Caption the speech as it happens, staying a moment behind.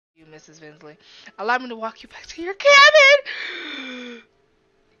You, Mrs. Vinsley. Allow me to walk you back to your cabin.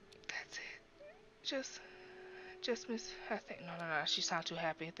 That's it. Just Miss. I think no. She sounds too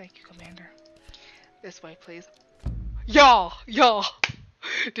happy. Thank you, Commander. This way, please. Y'all.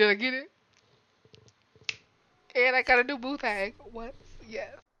 Did I get it? And I got a new booth tag. What?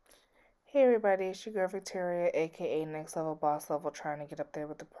 Yes. Hey everybody, it's your girl Victoria, aka Next Level Boss Level, trying to get up there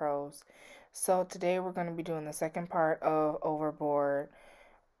with the pros. So today we're going to be doing the second part of Overboard.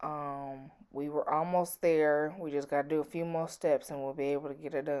 We were almost there. We just got to do a few more steps and we'll be able to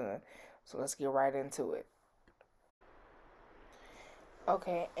get it done. So let's get right into it.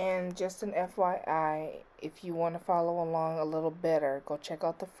 Okay, and just an FYI, if you want to follow along a little better, go check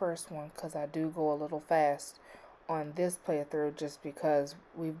out the first one because I do go a little fast on this playthrough just because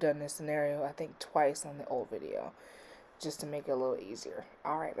we've done this scenario I think twice on the old video just to make it a little easier.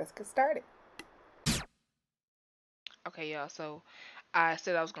 Alright, let's get started. Okay, y'all, so I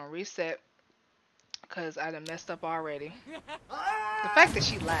said I was going to reset because I done messed up already. The fact that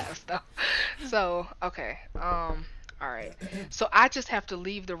she laughs though. So, okay. Alright. So I just have to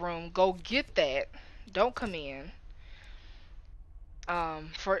leave the room, go get that. Don't come in.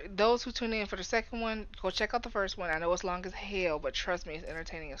 For those who tune in for the second one, go check out the first one. I know it's long as hell, but trust me, it's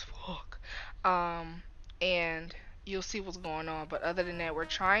entertaining as fuck. And you'll see what's going on. But other than that, we're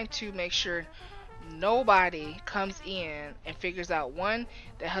trying to make sure nobody comes in and figures out one,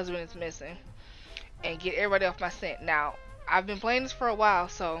 that husband is missing, and get everybody off my scent. Now, I've been playing this for a while,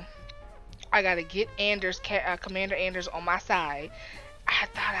 so I gotta get Commander Anders on my side. I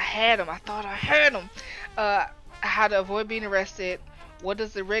thought I had him. How to avoid being arrested. What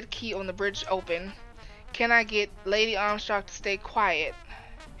does the red key on the bridge open? Can I get Lady Armstrong to stay quiet?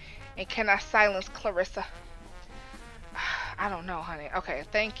 And can I silence Clarissa? I don't know, honey. Okay,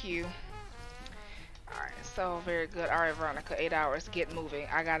 thank you. Alright, so very good. Alright, Veronica, 8 hours. Get moving.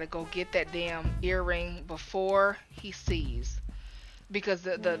 I gotta go get that damn earring before he sees. Because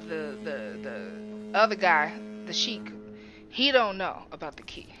the other guy, the sheik, he don't know about the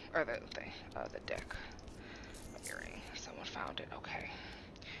key. Or the thing. The deck. Earring. Someone found it. Okay.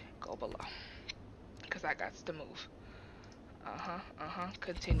 Go below. Because I got to move.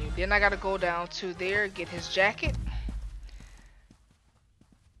 Continue. Then I gotta go down to there, get his jacket.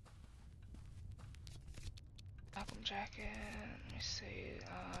 Malcolm jacket. Let me see.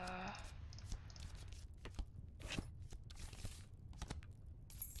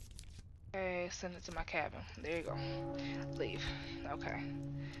 Okay, send it to my cabin. There you go. Leave. Okay.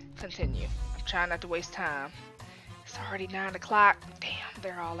 Continue. I'm trying not to waste time. It's already 9 o'clock. Damn,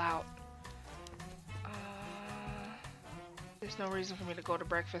 they're all out. There's no reason for me to go to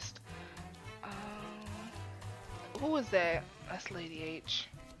breakfast. Who is that? That's Lady H.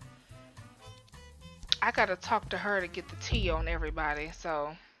 I gotta talk to her to get the tea on everybody,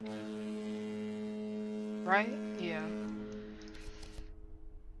 so. Right? Yeah.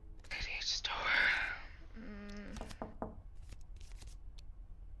 Lady H's door.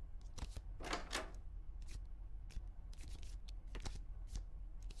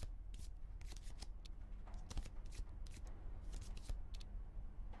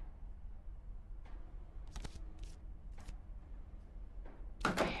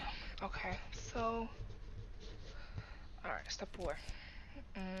 Okay, so alright, step 4.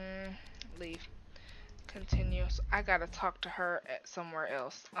 Leave. Continue. So I gotta talk to her at somewhere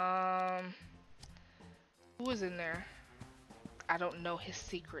else. Who is in there? I don't know his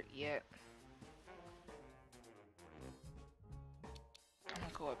secret yet. I'm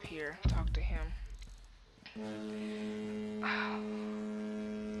gonna go up here, talk to him.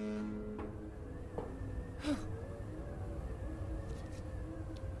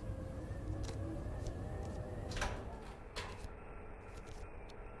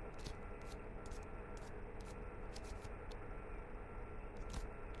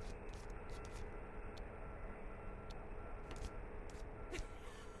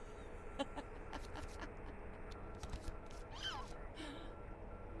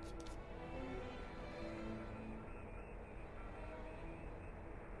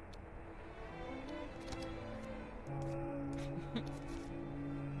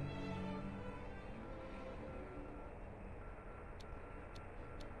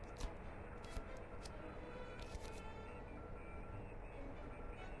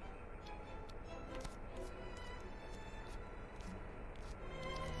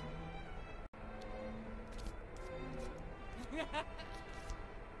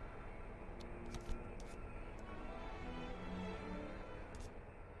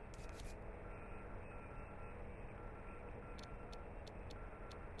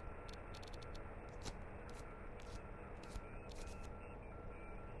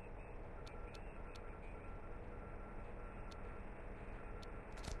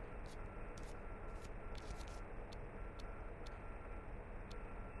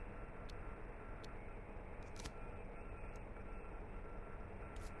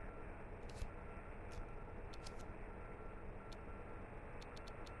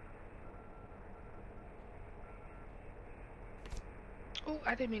 Oh,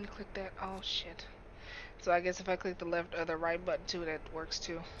 I didn't mean to click that. Oh shit. So I guess if I click the left or the right button too, that works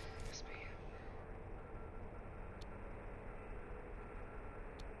too.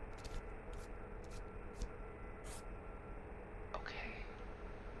 Okay.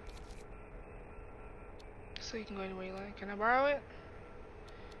 So you can go anywhere you like. Can I borrow it?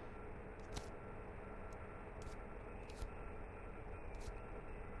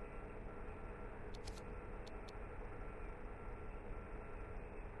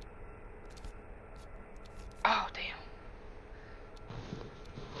 Oh, damn.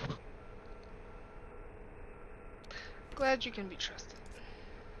 Glad you can be trusted.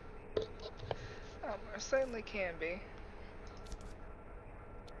 I certainly can be.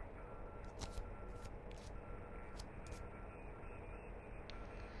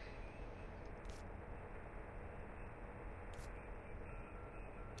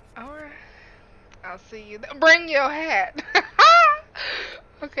 Alright. I'll see you then. Bring your hat.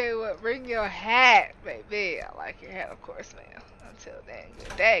 Okay, well, bring your hat, baby. I like your hat, of course, ma'am. Until then,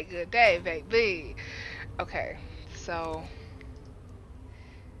 good day, baby. Okay, so.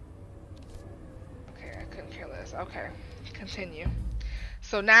 Okay, I couldn't care less. Okay, continue.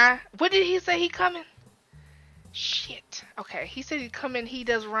 So now, what did he say he coming? Shit. Okay, he said he coming. He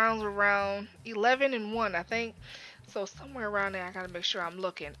does rounds around 11 and 1, I think. So somewhere around there, I gotta make sure I'm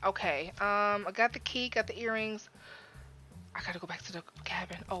looking. Okay, I got the key, got the earrings. I gotta go back to the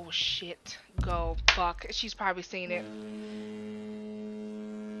cabin. Oh shit. Go. Fuck. She's probably seen it.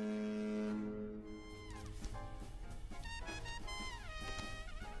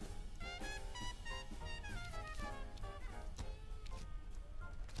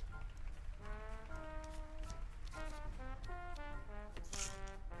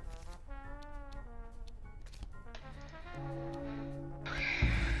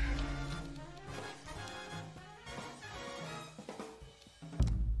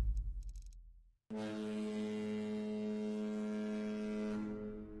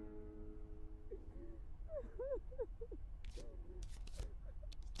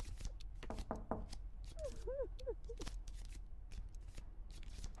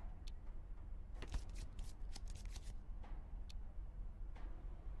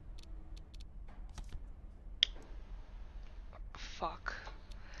 Fuck.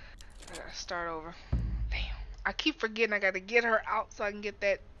 I gotta start over. Damn. I keep forgetting I gotta get her out so I can get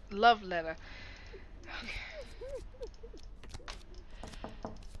that love letter.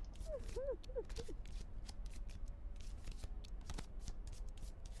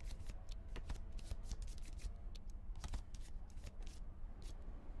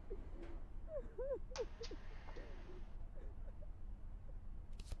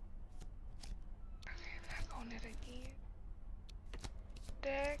 Okay. Not on it again.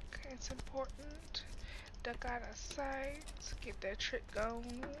 Deck, it's important. Duck out of sight. Get that trick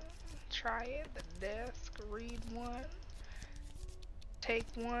going. Try it. The desk. Read one. Take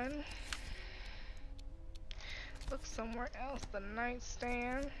one. Look somewhere else. The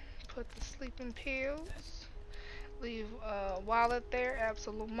nightstand. Put the sleeping pills. Leave wallet there.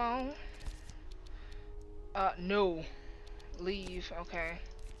 Absolument. No. Leave. Okay.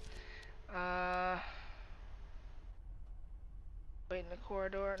 Wait in the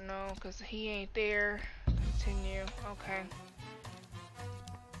corridor. No, because he ain't there. Continue. Okay.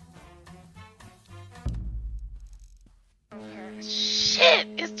 Okay. Shit!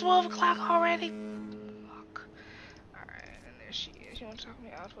 It's 12 o'clock already? Fuck. Alright, and there she is. You want to talk me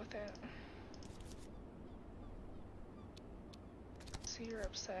out with that? See, you're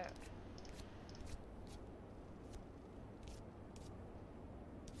upset.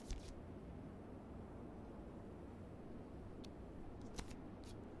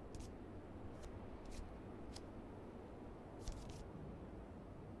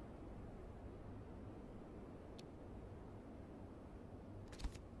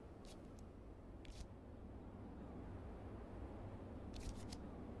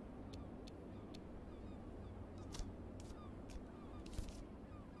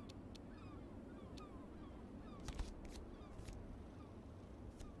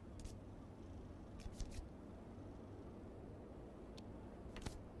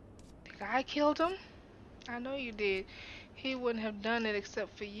 I killed him? I know you did. He wouldn't have done it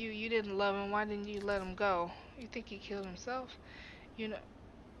except for you. You didn't love him. Why didn't you let him go? You think he killed himself? You know.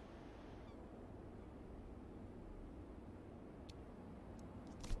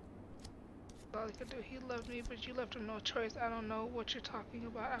 All he could do. He loved me, but you left him no choice. I don't know what you're talking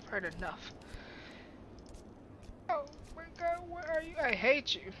about. I've heard enough. Oh my god, where are you? I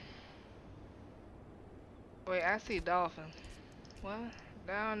hate you. Wait, I see dolphin. What?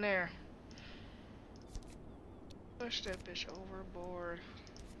 Down there. Push that bitch overboard.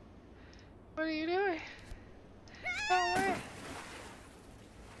 What are you doing? No way.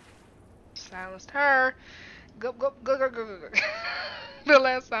 Silenced her. Go, go, go, go, go, go, go. The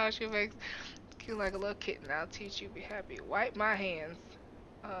last sound she makes. Cute like a little kitten. I'll teach you. Be happy. Wipe my hands.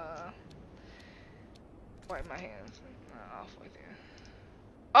 Wipe my hands. Off with you.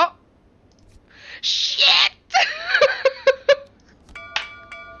 Oh! Shit!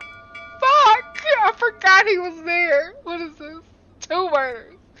 Fuck! I forgot he was there. What is this? 2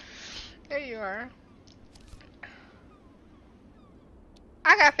 murders. There you are.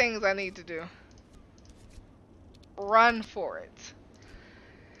 I got things I need to do. Run for it.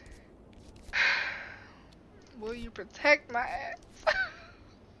 Will you protect my ass?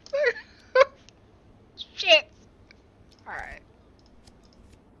 Shit. Alright.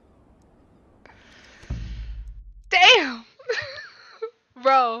 Damn!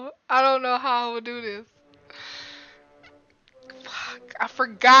 Bro, I don't know how I would do this. Fuck, I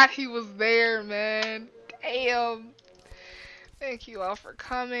forgot he was there, man. Damn. Thank you all for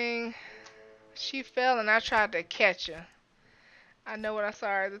coming. She fell and I tried to catch her. I know what I saw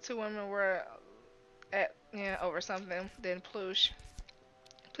her. The 2 women were at, over something. Then ploosh.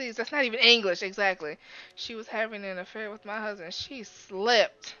 Please, that's not even English, exactly. She was having an affair with my husband. She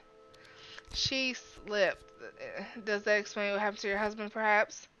slipped. She slipped. Does that explain what happened to your husband,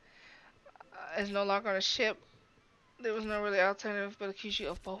 perhaps? Is no longer on a ship. There was no really alternative but accuse you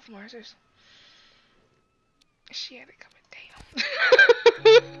of both murders. She had it coming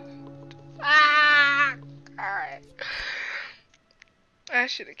down. Ah! Alright. I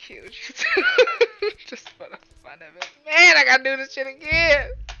should have killed you too. Just for the fun of it. Man, I gotta do this shit again.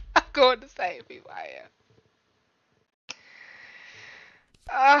 I'm going to save people. I am.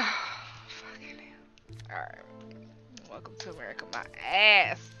 Oh, fucking hell. Alright. Welcome to America, my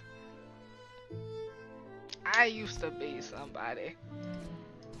ass. I used to be somebody.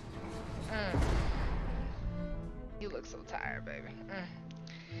 You look so tired, baby.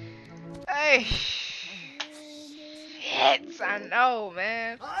 Hey. Shit, I know,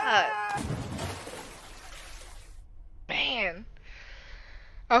 man. Fuck. Man.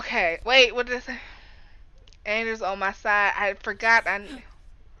 Okay, wait, what did I say? Anders on my side. I forgot. I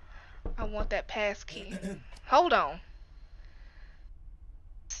want that pass key. Hold on.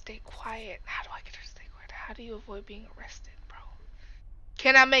 Stay quiet. How do I get her to stay quiet? How do you avoid being arrested, bro?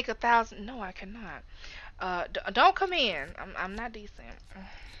 Can I make 1,000? No, I cannot. Don't come in. I'm not decent.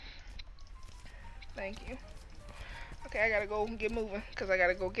 Thank you. Okay, I gotta go get moving because I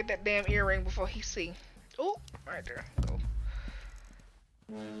gotta go get that damn earring before he see. Oh, right there. Go.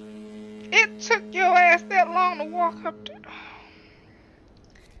 It took your ass that long to walk up there.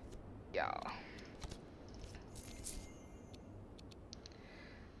 Y'all.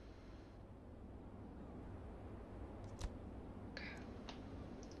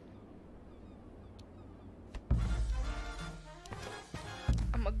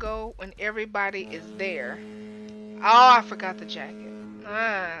 I'm gonna go when everybody is there. Oh, I forgot the jacket.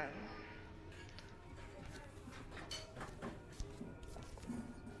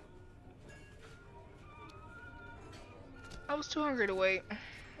 I was too hungry to wait.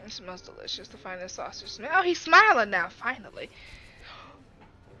 It smells delicious to find this sausage smell. Oh, he's smiling now, finally.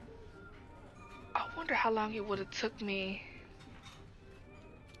 I wonder how long it would have took me.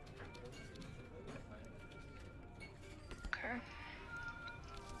 Okay.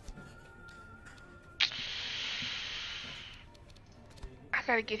 I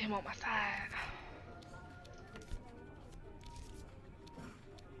gotta get him on my side.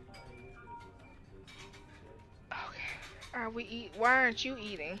 Why aren't you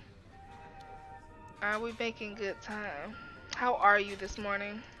eating? Are we making good time? How are you this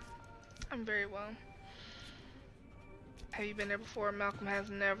morning? I'm very well. Have you been there before? Malcolm has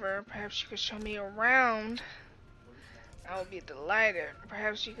never. Perhaps you could show me around. I would be delighted.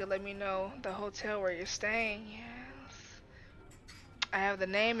 Perhaps you could let me know the hotel where you're staying. Yes. I have the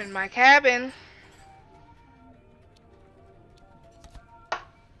name in my cabin.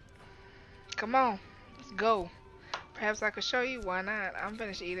 Come on. Let's go. Perhaps I could show you. Why not? I'm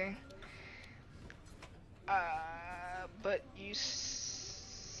finished eating. But you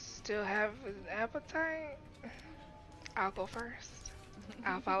still have an appetite? I'll go first.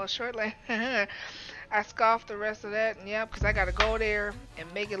 I'll follow shortly. I scoffed the rest of that. Yep, because I got to go there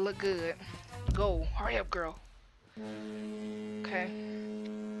and make it look good. Go. Hurry up, girl. Okay.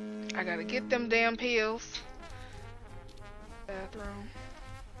 I got to get them damn pills. Bathroom.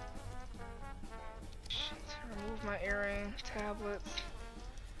 Remove my earring, tablets,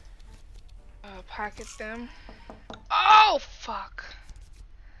 pocket them. Oh, fuck.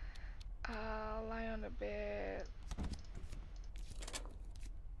 Lie on the bed.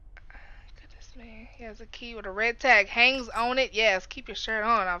 man. He has a key with a red tag. Hangs on it. Yes. Keep your shirt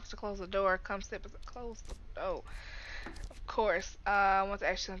on. Officer, close the door. Come step as close the door. Of course. I want to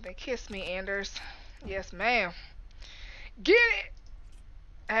ask you something. Kiss me, Anders. Yes, ma'am. Get it!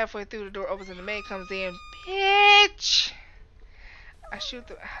 Halfway through, the door opens and the maid comes in. Bitch! I shoot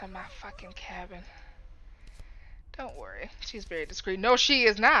them out of my fucking cabin. Don't worry. She's very discreet. No, she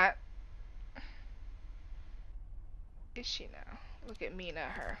is not. Is she now? Look at me,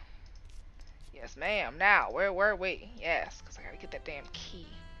 not her. Yes, ma'am. Now, where were we? Yes, because I gotta get that damn key.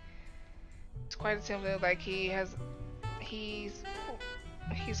 It's quite a simple, like he's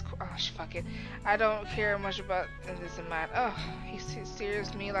oh, fuck it. I don't care much about this in mind. Oh, he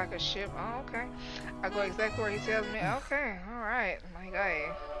steers me like a ship. Oh, okay. I go exactly where he tells me. Okay, alright. My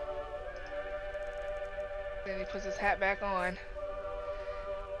guy. Then he puts his hat back on.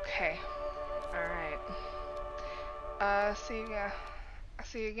 Okay. Alright. See you again. I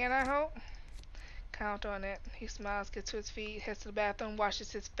see you again, I hope. Count on it. He smiles, gets to his feet, heads to the bathroom,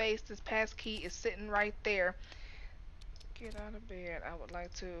 washes his face. This pass key is sitting right there. Get out of bed. I would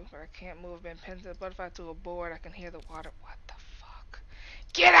like to, but I can't move. I've been pinned to the butterfly to a board. I can hear the water. What the fuck?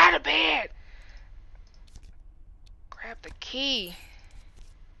 Get out of bed! Grab the key.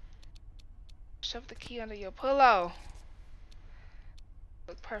 Shove the key under your pillow.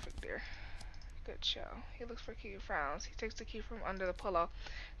 Look perfect there. Good show. He looks for key, frowns. He takes the key from under the pillow.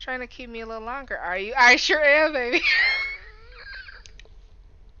 Trying to keep me a little longer, are you? I sure am, baby.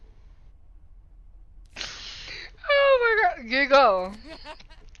 Oh my god. Giggle.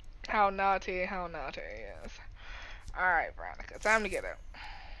 How naughty, yes. Alright, Veronica. Time to get up.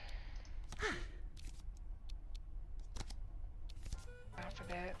 Time for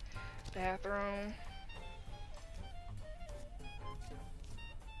that. Bathroom.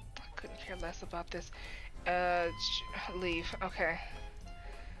 Couldn't care less about this. Leave. Okay.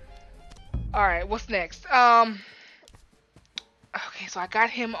 Alright, what's next? Okay, so I got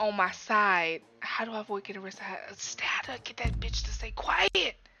him on my side. How do I avoid getting arrested? How do I get that bitch to stay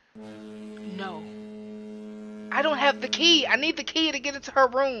quiet? No. I don't have the key. I need the key to get into her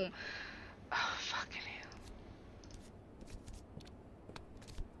room. Oh, fucking hell.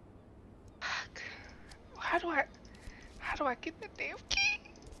 Fuck. How do I get the damn key?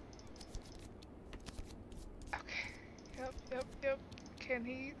 Yep. Can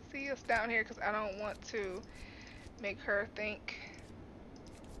he see us down here? Because I don't want to make her think.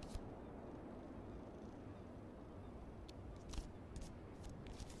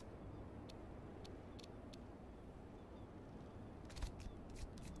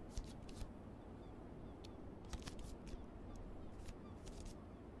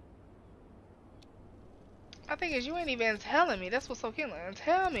 I think is you ain't even telling me. That's what's so killing.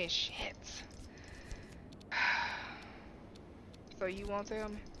 Tell me shit. So you won't tell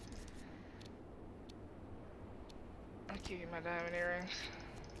me? I'll give you my diamond earrings.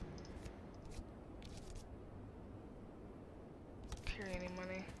 Carry any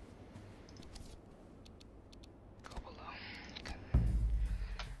money? Go below. Okay.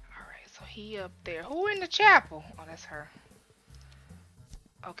 Alright, so he up there. Who in the chapel? Oh, that's her.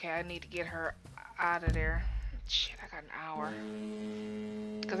 Okay, I need to get her out of there. Shit, I got an hour.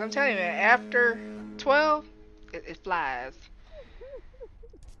 Because I'm telling you, man, after 12, it flies.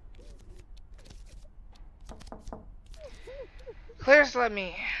 Clear's let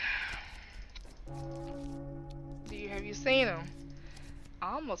me in. Have you seen him?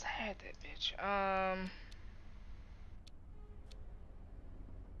 I almost had that bitch.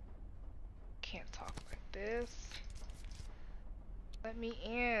 Can't talk like this. Let me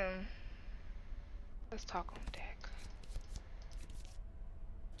in. Let's talk on deck.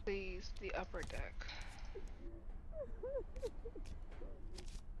 Please, the upper deck.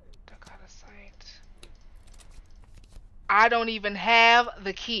 Duck out of sight. I don't even have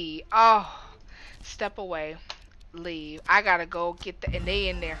the key. Oh, step away. Leave. I gotta go get the, and they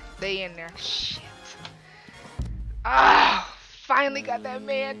in there. They in there. Shit. Ah, oh, finally got that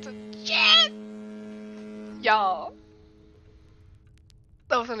man to shit. Y'all.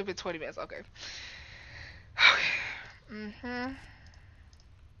 That was only been 20 minutes. Okay. Okay.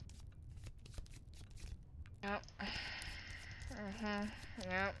 Yep.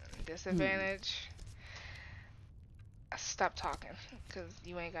 Yep. Disadvantage. Stop talking, cause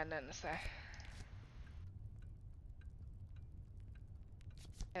you ain't got nothing to say.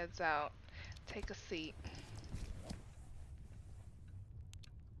 Heads out. Take a seat.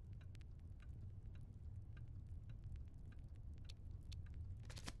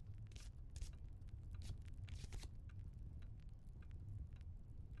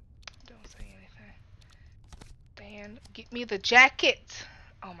 Don't say anything. Dan, get me the jacket.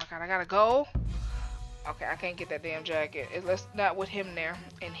 Oh my god, I gotta go. Okay, I can't get that damn jacket. Let's not with him there.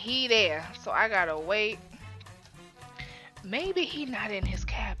 And he there. So I gotta wait. Maybe he not in his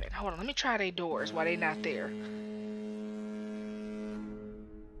cabin. Hold on, let me try their doors while they not there.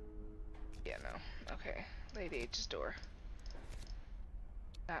 Yeah, no. Okay. Lady H's door.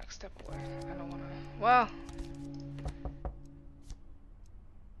 Knock, step away. I don't wanna. Well.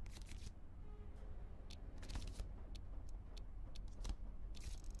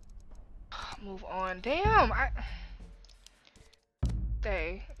 Move on. Damn.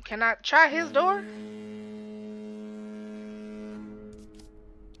 Can I try his door?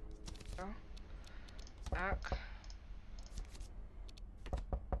 No. Knock.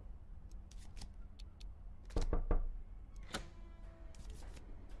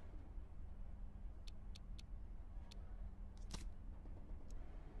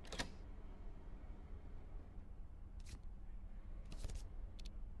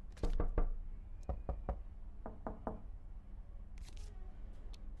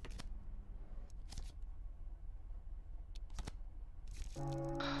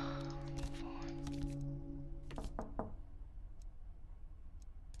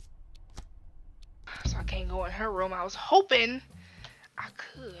 So I can't go in her room. I was hoping I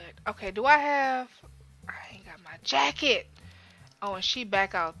could. Okay, do I have... I ain't got my jacket. Oh, and she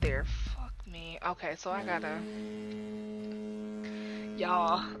back out there. Fuck me. Okay, so I gotta...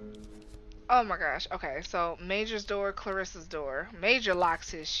 Y'all. Oh my gosh. Okay, so Major's door, Clarissa's door. Major locks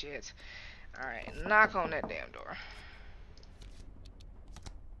his shit. Alright, knock on that damn door.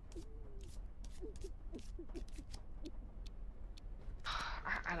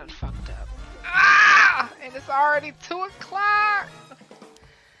 I done fucked up. Ah! And it's already 2 o'clock.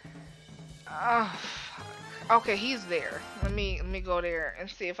 Oh, fuck. Okay, he's there. Let me go there and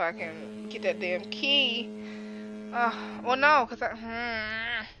see if I can get that damn key. Well, no, cause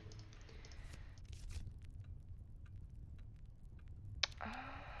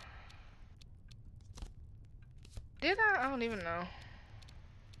did I? I don't even know.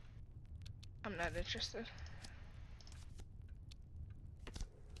 I'm not interested.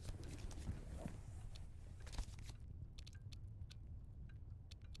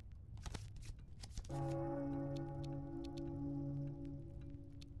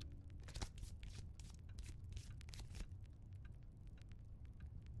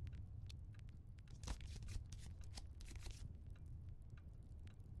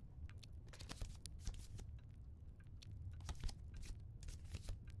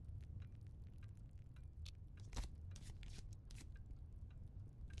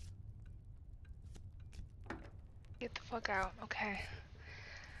 Get the fuck out. Okay.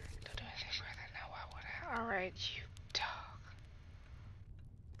 Don't do anything further now. Why would I? Alright, you dog.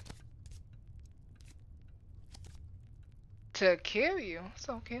 To kill you?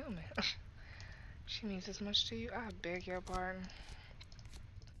 So kill me. She means as much to you? I beg your pardon.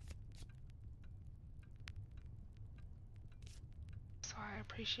 So I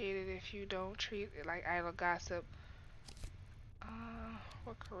appreciate it if you don't treat it like idle gossip.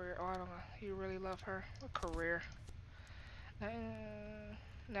 What career? Oh, I don't know. You really love her. What career?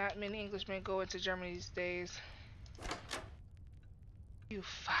 Not many Englishmen go into Germany these days. You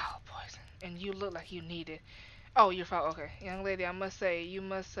foul poison. And you look like you need it. Oh, you're foul. Okay. Young lady, I must say, you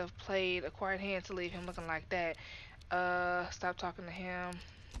must have played a quiet hand to leave him looking like that. Stop talking to him.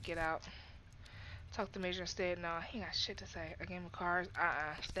 Get out. Talk to Major instead. No, he ain't got shit to say. A game of cards?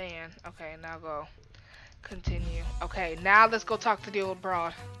 Stand. Okay, now go. Continue. Okay, now let's go talk to the old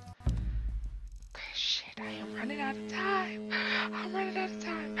broad. Okay, shit, I am running out of time. I'm running out of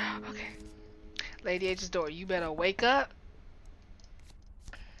time. Okay. Lady H's door, you better wake up.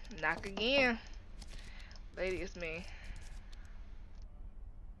 Knock again. Lady, it's me.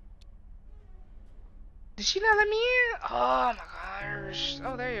 Did she not let me in? Oh my gosh.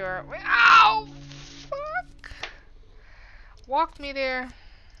 Oh, there you are. Wait, ow! Fuck. Walked me there.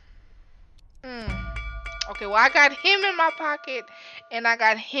 Okay, well, I got him in my pocket, and I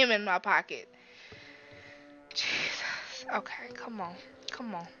got him in my pocket. Jesus. Okay, come on.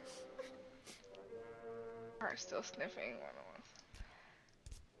 Come on. Heart still sniffing.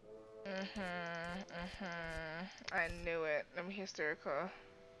 I knew it. I'm hysterical.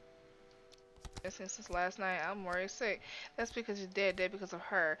 Since last night, I'm worried sick. That's because you're dead because of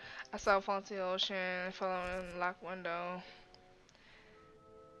her. I saw him fall into the ocean, following the locked window.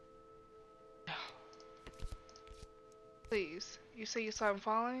 Please, you say you saw him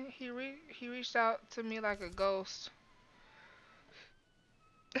falling? He reached out to me like a ghost.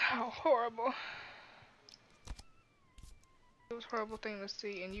 How horrible. It was a horrible thing to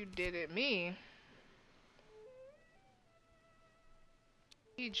see, and you did it. Me?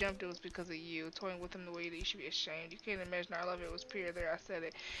 He jumped, it was because of you. Toying with him the way that you should be ashamed. You can't imagine our love, it was pure there. I said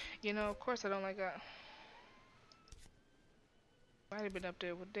it. You know, of course I don't like that. Might have been up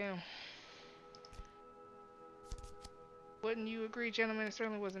there with them. Wouldn't you agree, gentlemen? It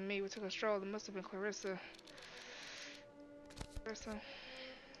certainly wasn't me. We took a stroll. It must have been Clarissa. Clarissa.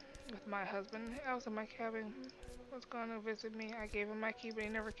 With my husband. I was in my cabin. Was going to visit me. I gave him my key, but he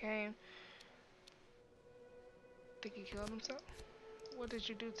never came. Think he killed himself? What did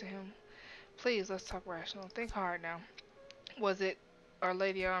you do to him? Please, let's talk rational. Think hard now. Was it Our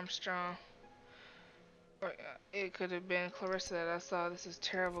Lady Armstrong? Or it could have been Clarissa that I saw. This is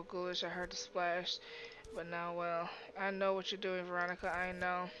terrible, ghoulish. I heard the splash. But now, well, I know what you're doing, Veronica. I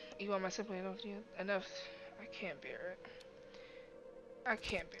know. You want my sympathy, don't you? Enough. I can't bear it. I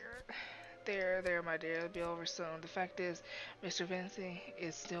can't bear it. There, my dear. It'll be over soon. The fact is, Mr. Vinci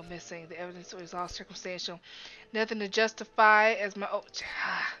is still missing. The evidence is all circumstantial. Nothing to justify as my... Oh,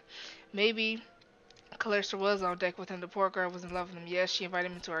 maybe Clarissa was on deck with him. The poor girl was in love with him. Yes, she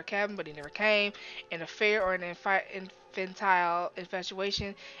invited him into her cabin, but he never came. An affair or an infantile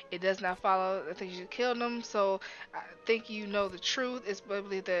infatuation, it does not follow. I think she killed him, so I think you know the truth. It's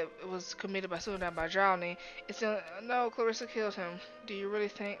believed that it was committed by suicide by drowning. It's no, Clarissa killed him. Do you really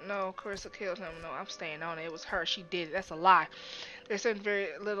think? No, Clarissa killed him. No, I'm staying on it. It was her. She did it. That's a lie. There's very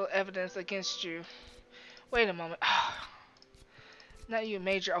little evidence against you. Wait a moment. Not you,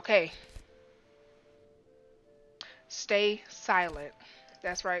 Major. Okay. Stay silent.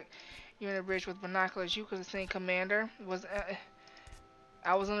 That's right. You're in the bridge with binoculars. You could have seen Commander.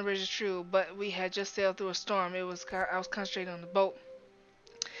 I was on the bridge, it's true, but we had just sailed through a storm. I was concentrating on the boat.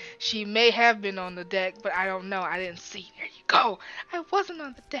 She may have been on the deck, but I don't know. I didn't see. There you go. I wasn't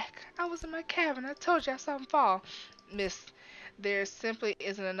on the deck. I was in my cabin. I told you I saw him fall. Miss, there simply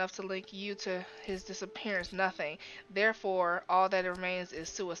isn't enough to link you to his disappearance. Nothing. Therefore, all that remains is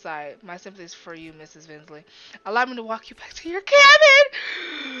suicide. My sympathies for you, Mrs. Vinsley. Allow me to walk you back to your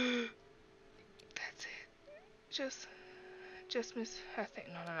cabin. That's it. Just Miss. I think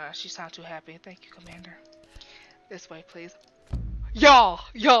no. She sounds too happy. Thank you, Commander. This way, please. Y'all.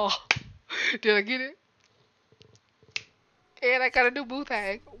 Did I get it? And I got a new booth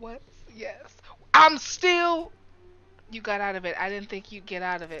tag. What? Yes. I'm still. You got out of it. I didn't think you'd get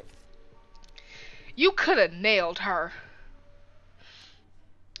out of it. You could have nailed her.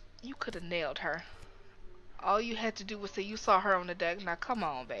 You could have nailed her. All you had to do was say you saw her on the deck. Now come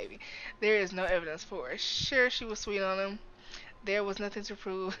on, baby. There is no evidence for it. Sure, she was sweet on him. There was nothing to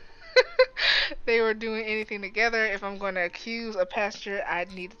prove. They were doing anything together. If I'm going to accuse a passenger,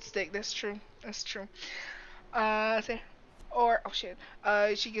 I'd need a stick. That's true. That's true. Or, oh shit,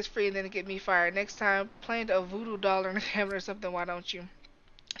 she gets free and then get me fired. Next time, plant a voodoo doll in the cabinet or something, why don't you?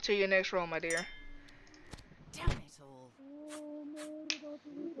 To your next role, my dear. Damn it all.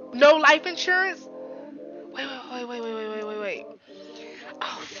 No life insurance? Wait.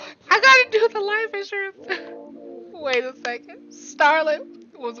 Oh, fuck. I gotta do the life insurance. Wait a second. Starlet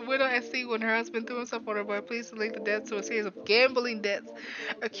was a widow at sea when her husband threw himself on her, but pleased to link the deaths to a series of gambling debts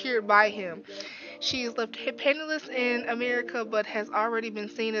accrued by him. She is left penniless in America, but has already been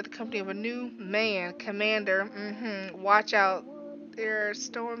seen at the company of a new man, Commander. Watch out. There are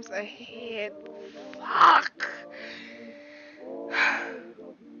storms ahead. Fuck.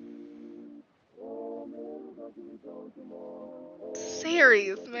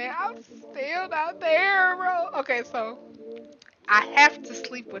 Serious, man. I'm still not there, bro. Okay, so I have to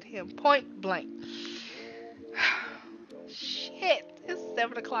sleep with him, point blank. Shit, it's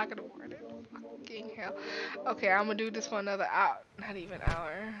 7 o'clock in the morning. Fucking hell. Okay, I'm gonna do this for another hour. Not even an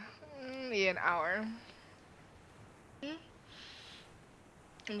hour. Yeah, an hour. Let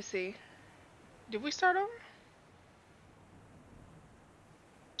me see. Did we start over?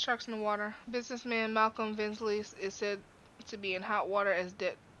 Sharks in the water. Businessman Malcolm Vinsley is said to be in hot water as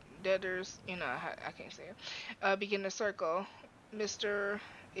debtors, I can't say it, begin to circle. Mr.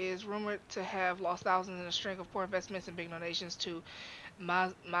 is rumored to have lost thousands in a string of poor investments and big donations to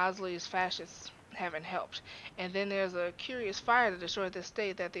Mosley's fascists haven't helped. And then there's a curious fire that destroyed the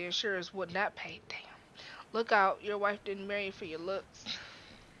estate that the insurers would not pay. Damn. Look out, your wife didn't marry you for your looks.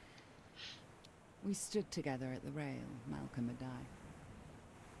 We stood together at the rail, Malcolm and I.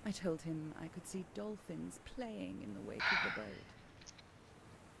 I told him I could see dolphins playing in the wake of the boat.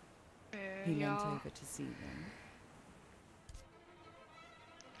 He leant over to see them.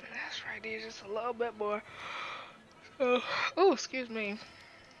 That's right, there's just a little bit more. Oh, excuse me.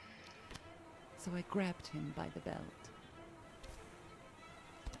 So I grabbed him by the belt.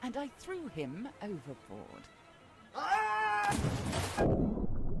 And I threw him overboard.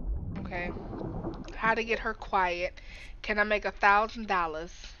 Okay. How to get her quiet. Can I make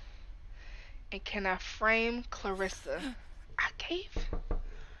 $1,000? And can I frame Clarissa? I gave.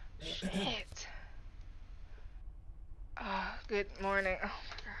 Shit. Good morning. Oh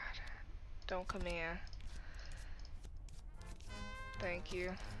my god. Don't come in. Thank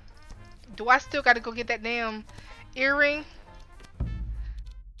you. Do I still gotta go get that damn earring?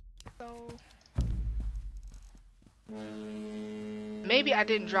 So maybe I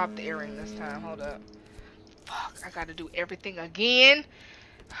didn't drop the earring this time. Hold up. Fuck, I gotta do everything again.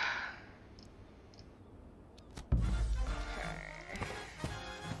 Okay.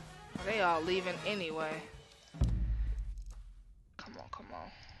 They all leaving anyway. Come on, come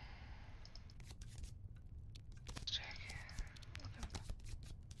on. Check.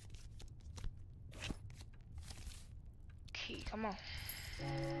 Key, come on.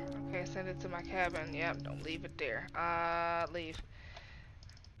 Okay, send it to my cabin. Yep, don't leave it there. Leave.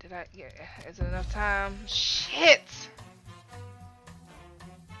 Did I get? Is it enough time? Shit!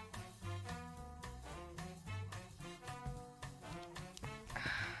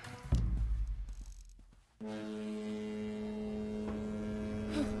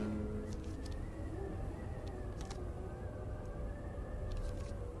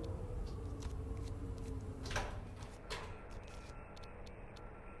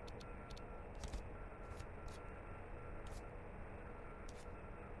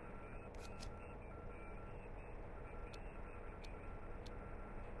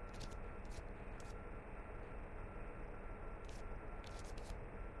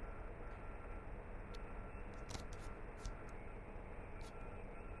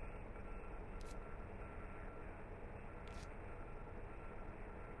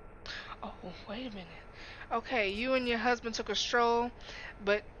 Oh, wait a minute. Okay, you and your husband took a stroll,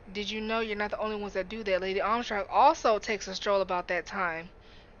 but did you know you're not the only ones that do that? Lady Armstrong also takes a stroll about that time.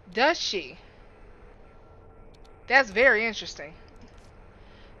 Does she? That's very interesting.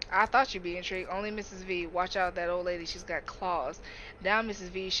 I thought you'd be intrigued. Only Mrs. V. Watch out, that old lady. She's got claws. Now, Mrs.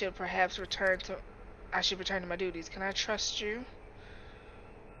 V. should perhaps return to. I should return to my duties. Can I trust you?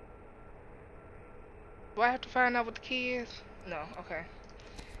 Do I have to find out what the key is? No. Okay.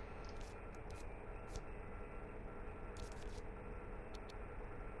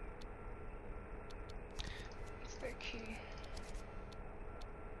 What's that key?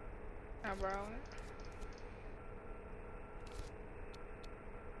 I'll borrow it.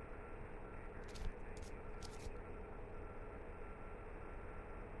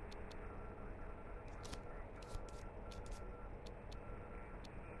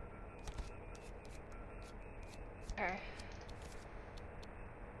 Okay.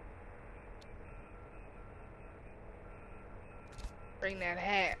 Bring that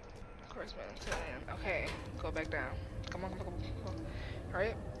hat. Of course, man. Okay. Go back down. Come on, come on, come on. Come on.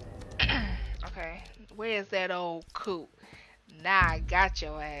 Hurry up. Okay. Where's that old coot? Now I got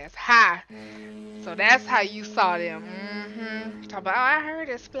your ass. Ha! So that's how you saw them. Talk about, oh, I heard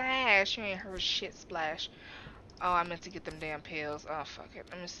it splash. You ain't heard shit splash. Oh, I meant to get them damn pills. Oh, fuck it.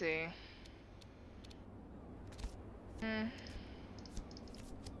 Let me see.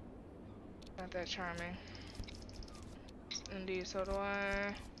 Not that charming. Indeed, so do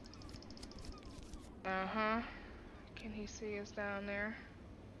I. Uh-huh. Can he see us down there?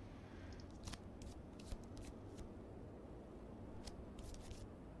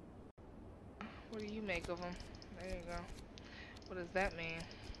 What do you make of him? There you go. What does that mean?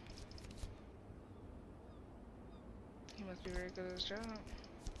 He must be very good at his job.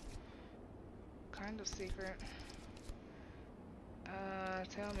 Kind of secret.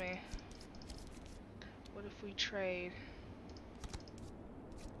 Tell me. What if we trade?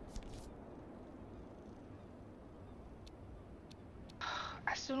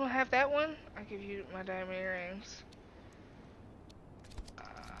 I still don't have that one. I'll give you my diamond earrings.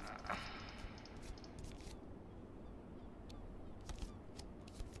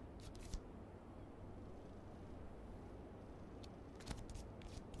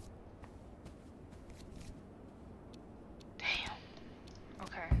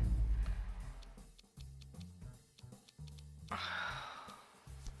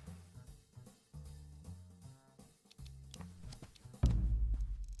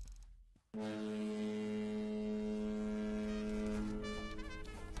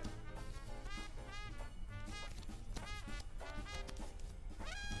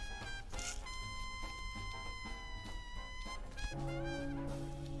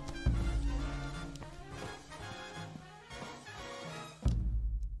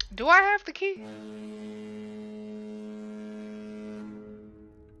 Do I have the key?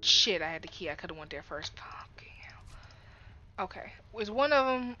 Shit, I had the key. I could have went there first. Fucking hell. Okay. Is one of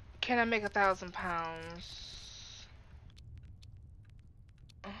them... can I make 1,000 pounds?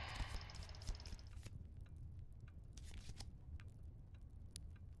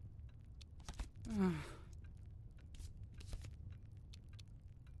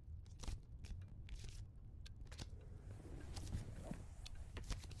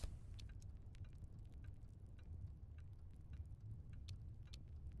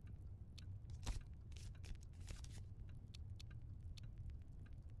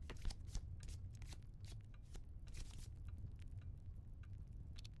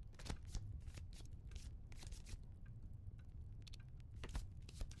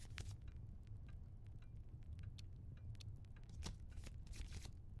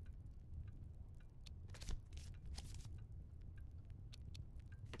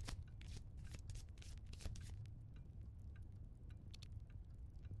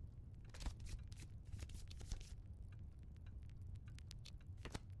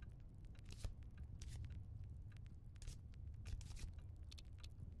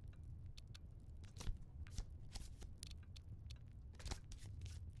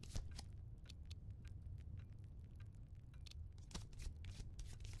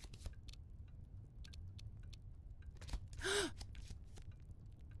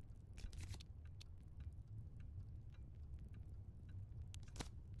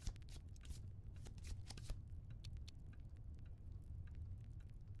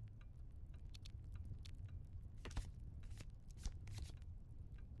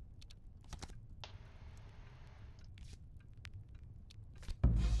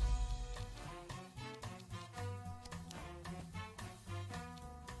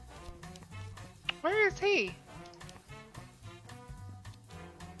 Where is he?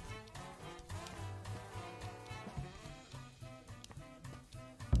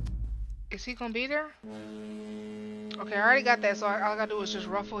 Is he gonna be there? Okay, I already got that, so all I gotta do is just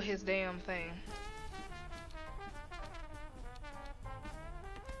ruffle his damn thing.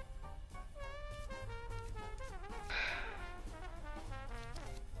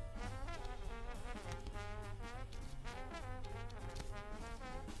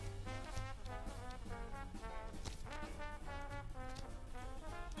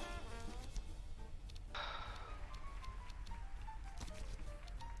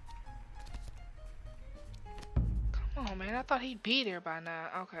 Oh man, I thought he'd be there by now.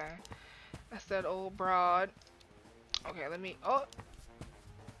 Okay. That's that old broad. Okay, let me. Oh!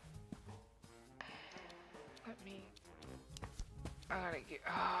 Let me. I gotta get.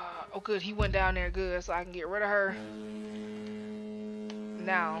 Oh, good. He went down there good, so I can get rid of her.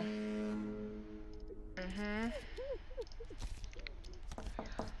 Now. Mm-hmm.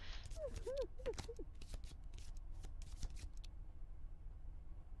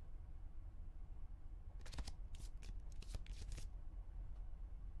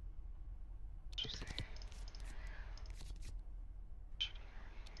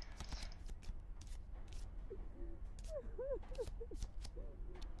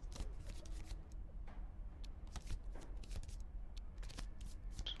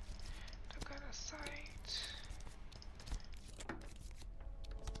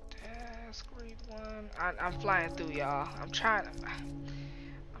 Read one. I'm flying through, y'all. I'm trying.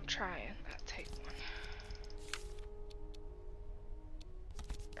 I'm trying. I'll take one.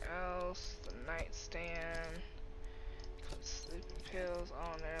 Where else? The nightstand. Put sleeping pills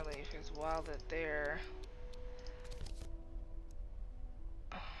on there. Leave his wallet there.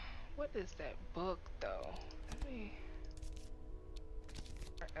 What is that book, though? Let me.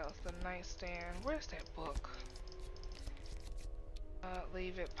 Where else? The nightstand. Where's that book?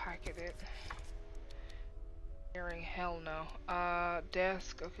 Leave it, pocket it. Hearing, hell no.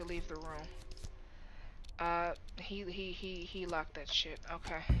 Desk, okay, leave the room. He locked that shit,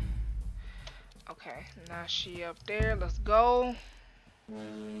 okay. Okay, now she up there, let's go.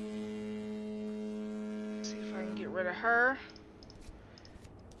 See if I can get rid of her.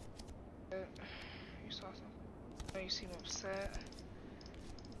 You saw something? Oh, you seem upset.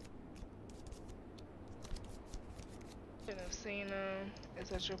 Shouldn't have seen him. Is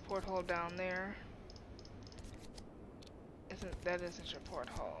that your porthole down there? That isn't your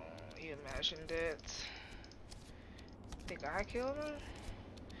porthole. You imagined it. Think I killed him?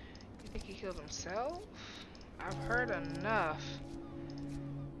 You think he killed himself? I've heard enough.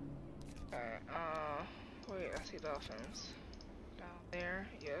 Okay, wait, I see dolphins. Down there,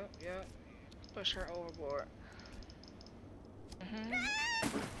 yep. Push her overboard.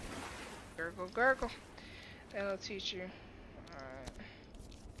 Gurgle, gurgle. That'll teach you.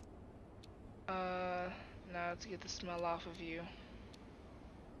 Alright. Now to get the smell off of you.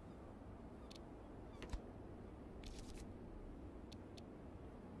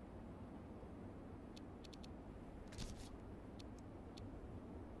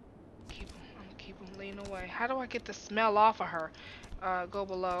 way. How do I get the smell off of her? Go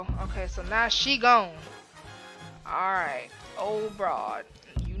below. Okay, so now she gone. Alright. Old broad.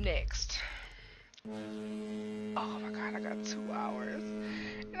 You next. Oh my god, I got 2 hours.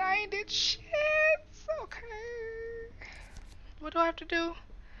 And I ain't did shit. Okay. What do I have to do?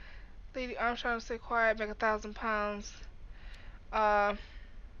 Lady, I'm trying to stay quiet, make 1,000 pounds.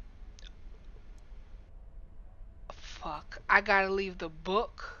 Fuck. I gotta leave the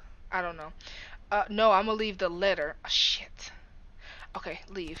book. I don't know. No, I'm gonna leave the letter. Oh, shit. Okay,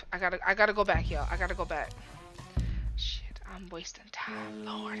 leave. I gotta go back, y'all. I gotta go back. Shit, I'm wasting time.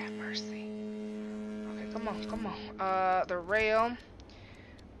 Lord have mercy. Okay, come on, come on. The rail.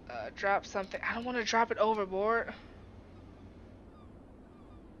 Drop something. I don't want to drop it overboard.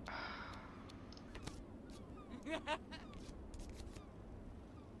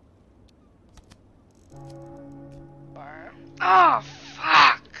 Oh,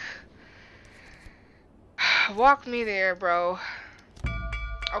 fuck. Walk me there, bro.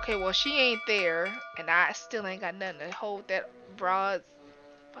 Okay, well, she ain't there, and I still ain't got nothing to hold that broad's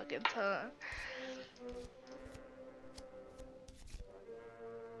fucking tongue.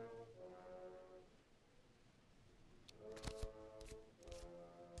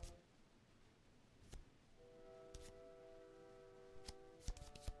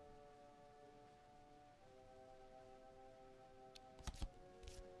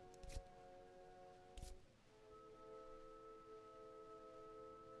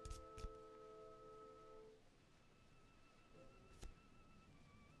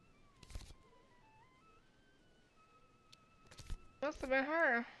 Must have been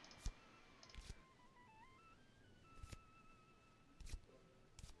her.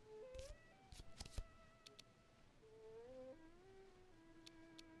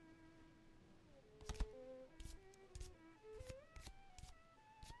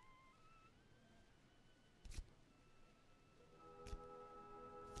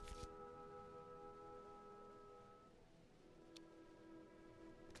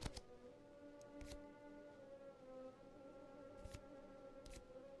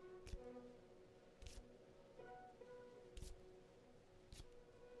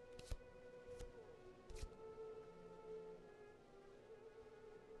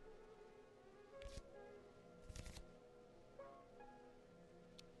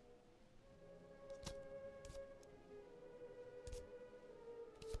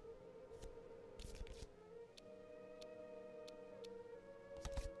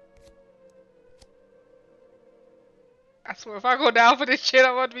 I swear, if I go down for this shit,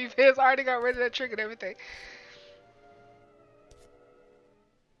 I'm about to be pissed. I already got rid of that trick and everything.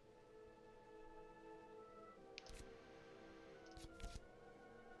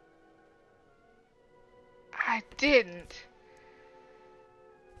 I didn't.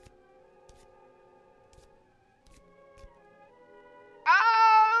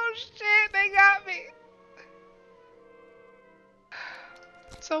 Oh, shit, they got me.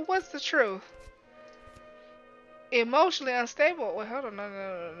 So what's the truth? Emotionally unstable. Wait, hold on.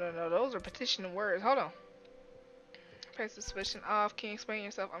 No. Those are petitioning words. Hold on. Place suspicion off. Can you explain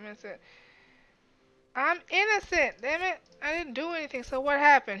yourself? I'm innocent. I'm innocent. Damn it. I didn't do anything. So what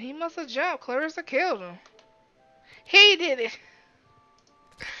happened? He must have jumped. Clarissa killed him. He did it.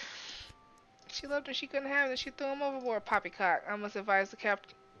 She loved him. She couldn't have him. She threw him overboard. Poppycock. I must advise the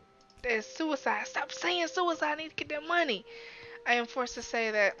captain. There's suicide. Stop saying suicide. I need to get that money. I am forced to say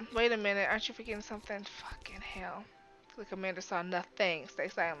that. Wait a minute. Aren't you forgetting something? Fucking hell. The commander saw nothing. Stay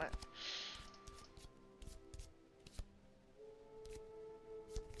silent.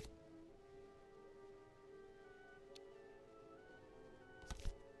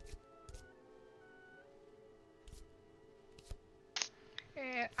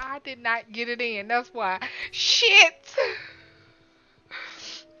 And I did not get it in. That's why. Shit!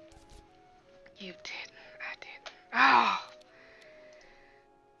 You didn't. I didn't. Oh.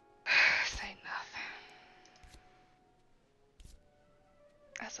 Say nothing.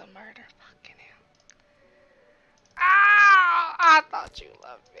 That's a murder. Fucking hell. Oh! I thought you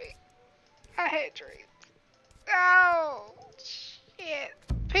loved me. I had dreams. Oh! Shit.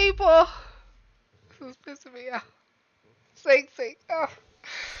 People! This is pissing me off. Sing. Oh.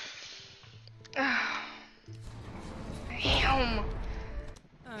 Oh. Damn.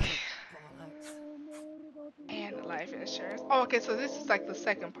 And life insurance. Oh, okay, so this is like the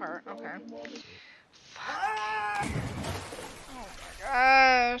second part. Okay. Fuck. Oh my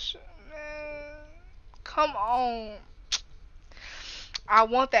gosh. Man. Come on. I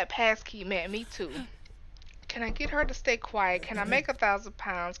want that passkey, man. Me too. Can I get her to stay quiet? Can I make 1,000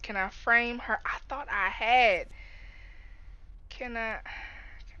 pounds? Can I frame her? I thought I had. Can I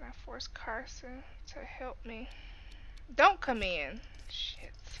Can I force Carson to help me? Don't come in.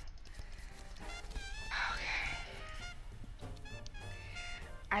 Shit. Okay.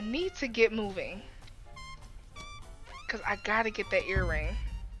 I need to get moving. Cause I gotta get that earring.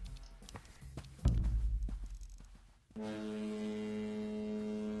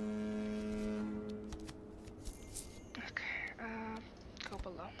 Okay, go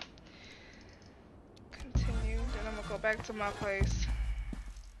below. Continue, then I'm gonna go back to my place.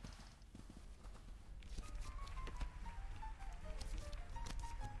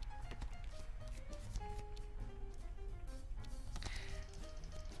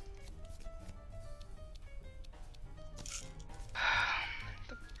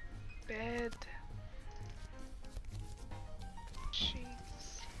 The bed.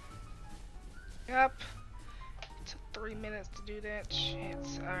 Sheets. Yep. Took 3 minutes to do that. Shit.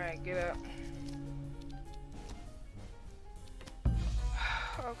 Alright, get up.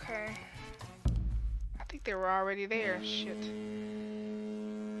 Okay. I think they were already there. Shit.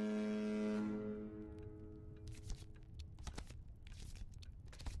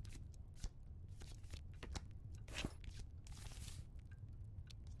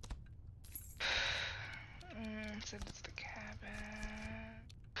 Send it to the cabin.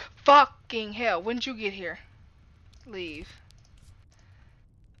 Fucking hell. When did you get here? Leave.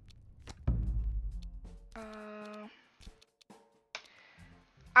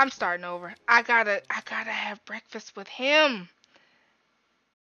 I'm starting over. I gotta have breakfast with him.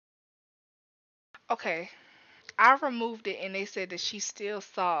 Okay. I removed it and they said that she still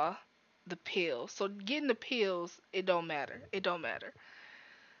saw the pills. So getting the pills, it don't matter. It don't matter.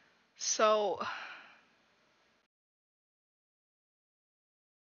 So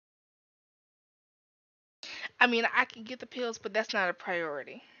I mean, I can get the pills, but that's not a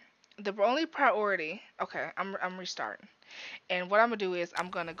priority. The only priority, okay, I'm restarting. And what I'm gonna do is I'm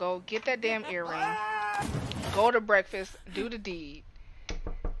gonna go get that damn earring, go to breakfast, do the deed.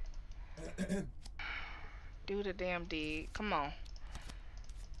 Do the damn deed. Come on.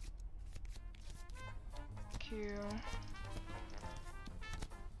 Q.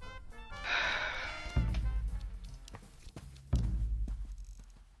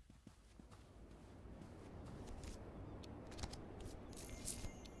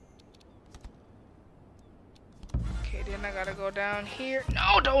 Okay, then I gotta go down here.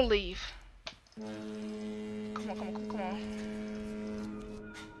 No, don't leave. Come on, come on, come on, come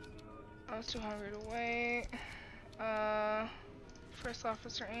on. I was too hungry to wait. First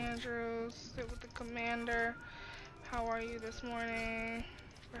Officer Andrews, sit with the commander. How are you this morning?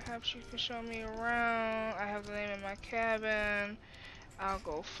 Perhaps you can show me around. I have the name in my cabin. I'll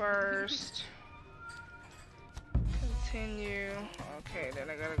go first. Continue. Okay, then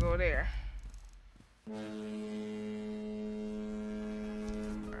I gotta go there. Alright,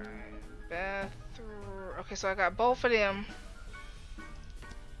 bathroom. Okay, so I got both of them.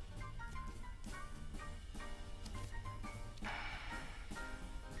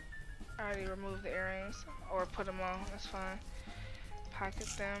 I already removed the earrings, or put them on, that's fine. Pocket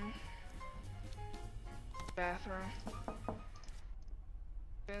them. Bathroom.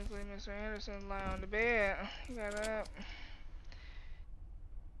 Bensley, Mr. Anderson lie on the bed. He got up.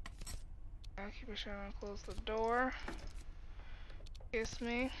 I'll keep it shut and close the door. Kiss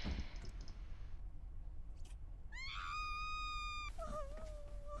me.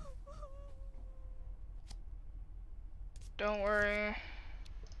 Don't worry.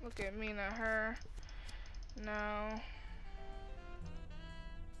 Look at me, not her. No.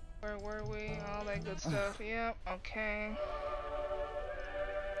 Where were we? All that good stuff. Yep, okay.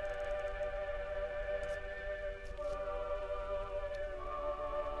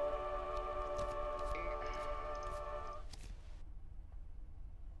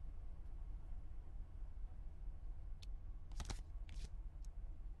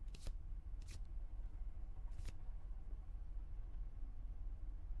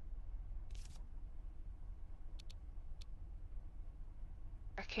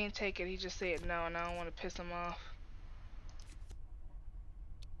 I can't take it. He just said no, and I don't want to piss him off.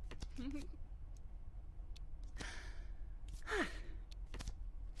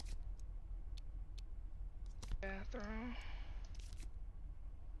 Bathroom.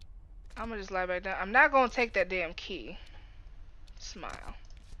 I'm gonna just lie back down. I'm not gonna take that damn key. Smile.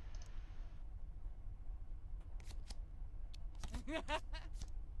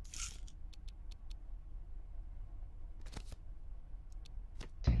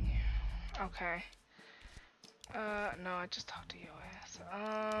 Okay. No, I just talked to your ass.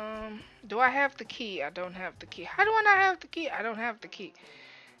 Do I have the key? I don't have the key. How do I not have the key? I don't have the key.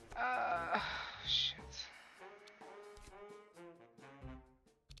 Shit.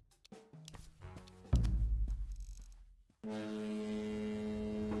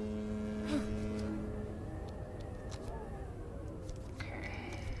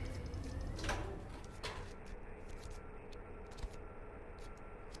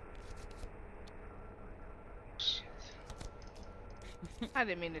 I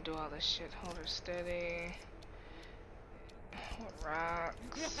didn't mean to do all this shit. Hold her steady. What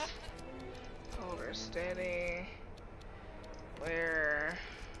rocks? Hold her steady. Where?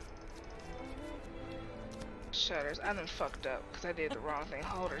 Shutters. I done fucked up because I did the wrong thing.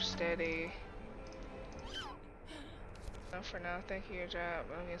 Hold her steady. Enough for now. Thank you, your job.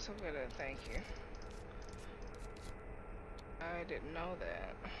 I'm getting so good at it. Thank you. I didn't know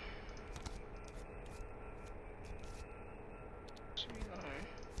that. Should be going.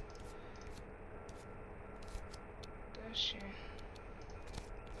 Does she?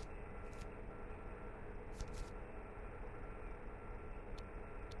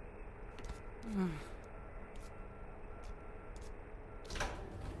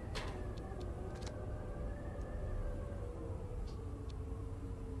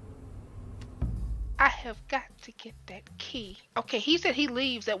 I have got to get that key. Okay, he said he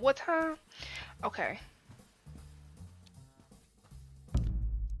leaves at what time? Okay.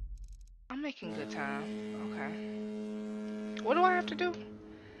 I'm making good time. Okay. What do I have to do?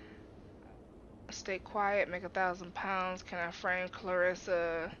 Stay quiet, make 1,000 pounds. Can I frame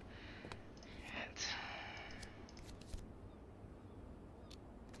Clarissa?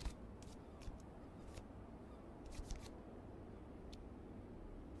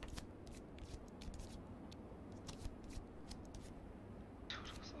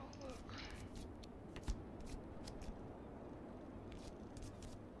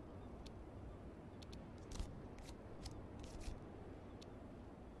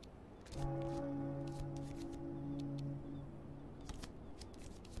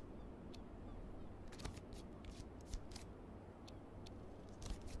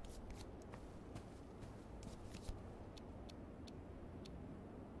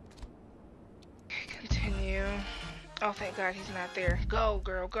 Continue. Oh, thank God he's not there. Go,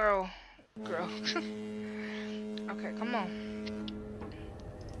 girl, girl. Girl. Okay, come on.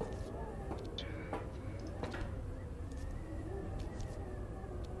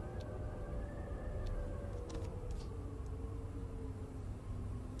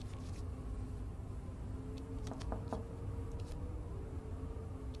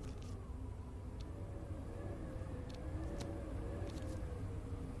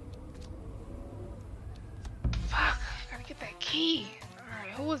 Fuck, gotta get that key.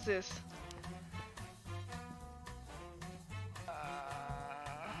 Alright, who is this?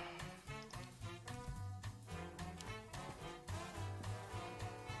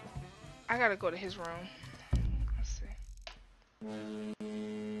 I gotta go to his room. Let's see.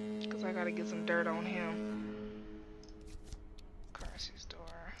 Because I gotta get some dirt on him. Carsey's door.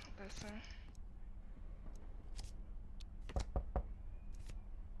 Listen.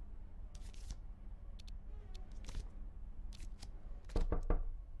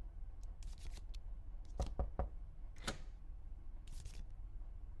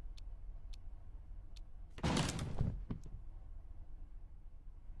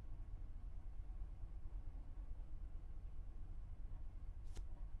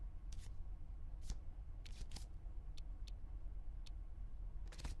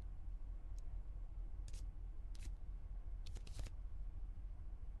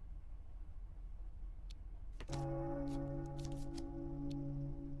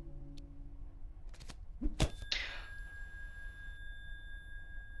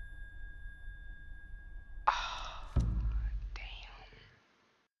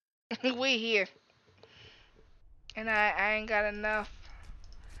 We here. And I ain't got enough.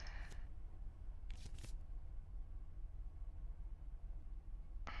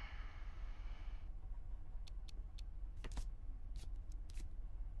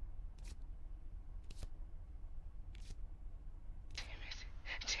 Damn it.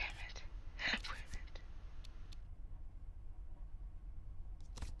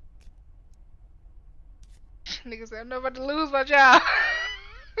 Niggas said I'm not about to lose my job.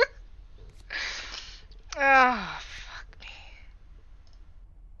 Oh, fuck me.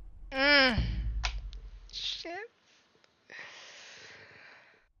 Shit.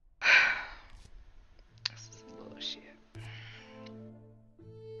 This is bullshit.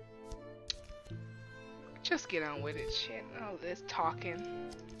 Just get on with it, shit. All this talking.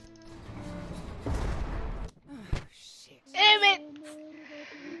 Oh, shit. Damn it!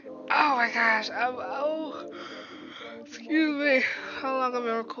 Oh my gosh. Excuse me. How long have I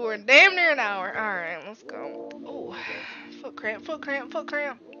been recording? Damn near an hour. Alright, let's go. Oh, foot cramp, foot cramp, foot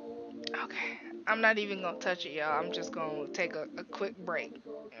cramp. Okay. I'm not even gonna touch it, y'all. I'm just gonna take a quick break.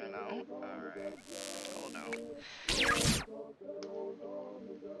 You know. All right. Hold on.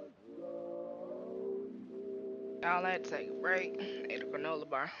 Y'all had to take a break. Ate a granola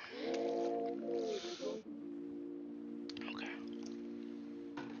bar. Okay.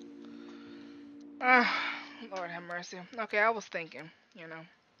 Ah, Lord have mercy. Okay, I was thinking. You know.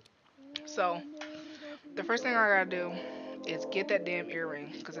 So the first thing I gotta do is get that damn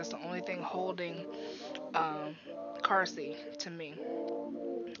earring, because that's the only thing holding um Carsey to me,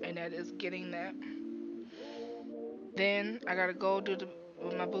 and that is getting that. Then I gotta go do the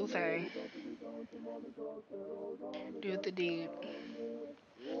with my boo thing, do the deed.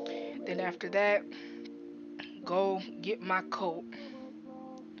 Then after that, go get my coat,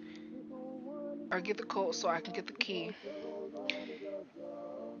 or get the coat so I can get the key.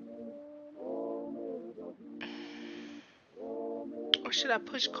 Or should I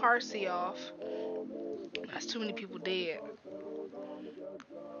push Carsey off? That's too many people dead.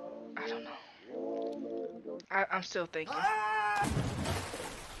 I don't know. I'm still thinking.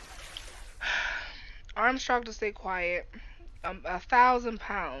 Armstrong to stay quiet. 1,000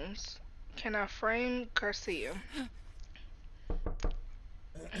 pounds. Can I frame Garcia?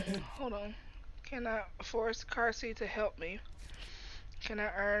 Hold on. Can I force Carsey to help me? Can I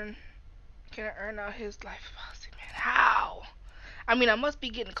earn? Can I earn out his life policy, man? How? I mean, I must be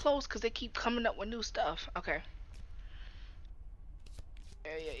getting close because they keep coming up with new stuff. Okay.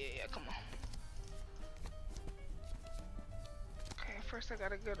 Yeah. Come on. Okay, first I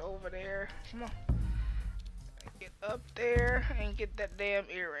gotta get over there. Come on. Get up there and get that damn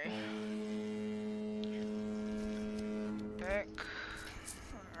earring. Back.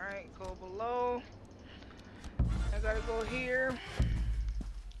 Alright, go below. I gotta go here.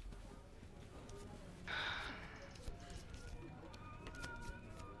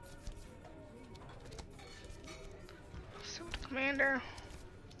 So, Commander,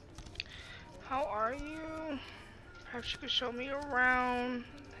 how are you? Perhaps you could show me around.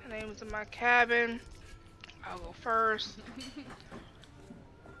 The name's in my cabin. I'll go first.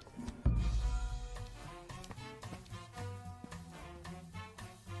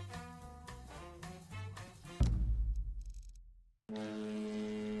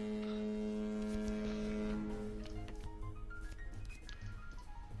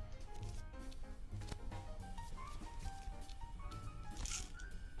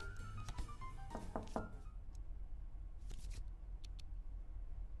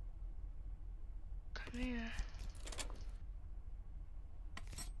 Come here.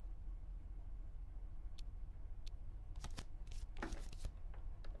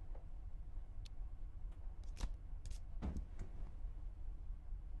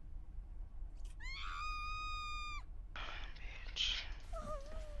 Bitch.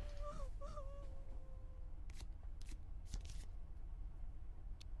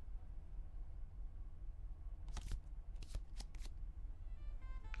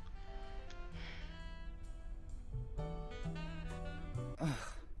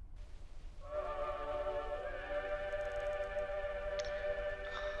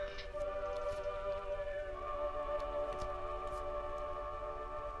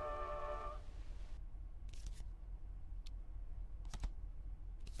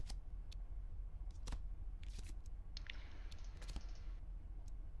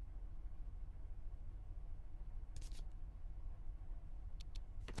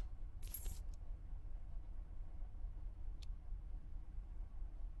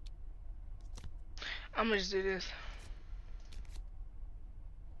 I'm gonna just do this.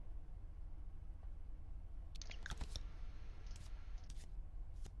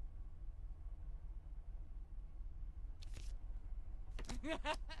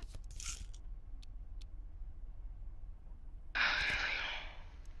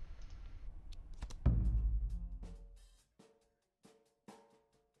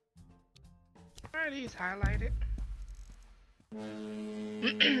 Why are these highlighted?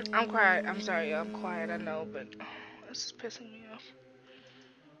 I'm quiet. I'm sorry, I'm quiet. I know, but this is pissing me off.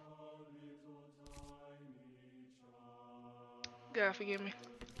 God forgive me.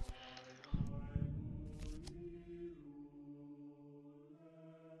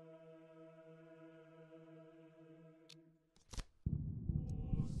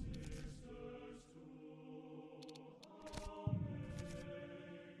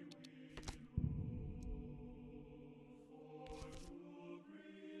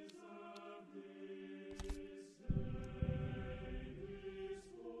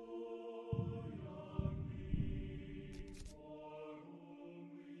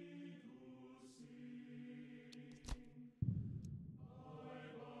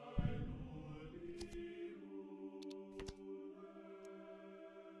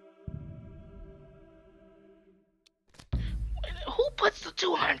 puts the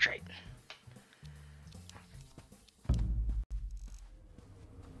 200?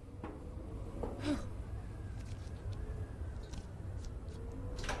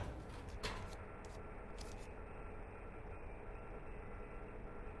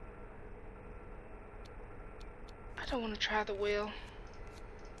 I don't want to try the wheel.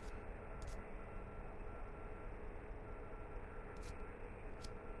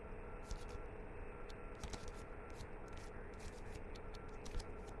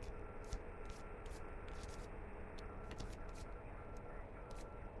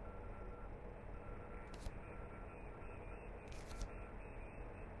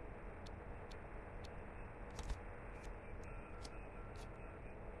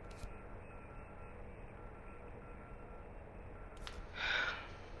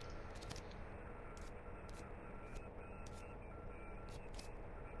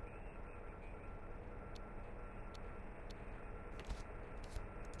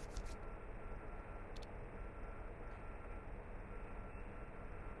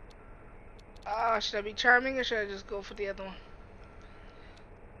 Should I be charming or should I just go for the other one?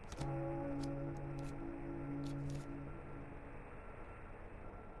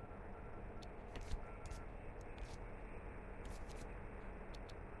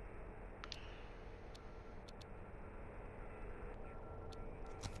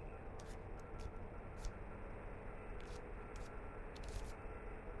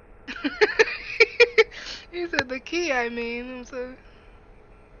 He said the key, I mean. I'm sorry.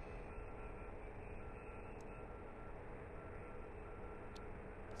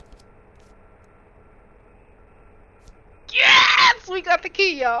 Yes! We got the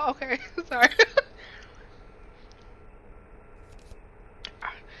key, y'all. Okay, sorry.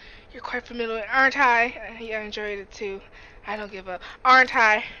 You're quite familiar with it, aren't I? Yeah, I enjoyed it too. I don't give up. Aren't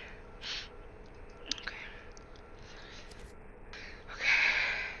I? Okay. Okay.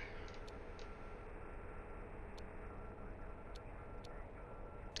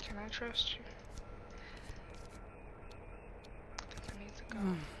 Can I trust you? I think I need to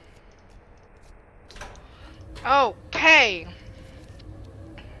go. Okay.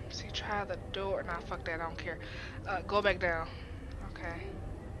 See, try the door. Nah, fuck that. I don't care. Go back down. Okay.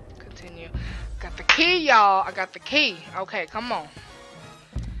 Continue. Got the key, y'all. I got the key. Okay, come on.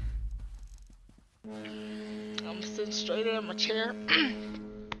 I'm sitting straight in my chair.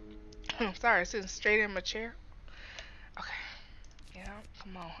 Sorry, sitting straight in my chair. Okay. Yeah,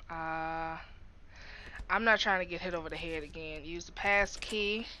 come on. I'm not trying to get hit over the head again. Use the pass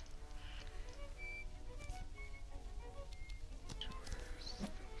key.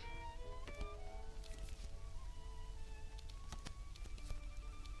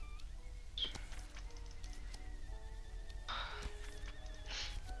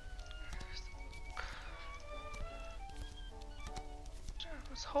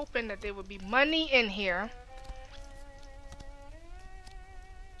 I was hoping that there would be money in here.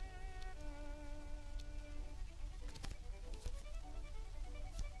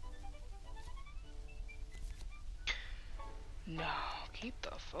 No, keep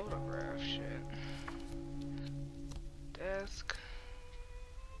the photograph shit. Desk.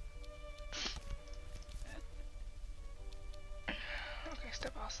 Okay,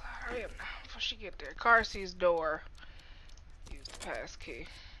 step outside. Hurry up now before she get there. Car sees door. Use the pass key.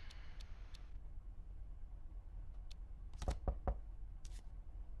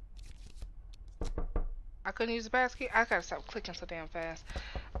 I couldn't use the pass key? I gotta stop clicking so damn fast.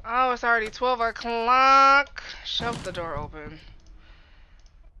 Oh, it's already 12 o'clock. Shove the door open.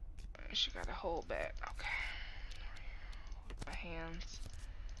 She gotta hold back. Okay. Hold my hands.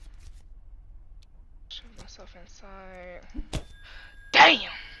 Shove myself inside.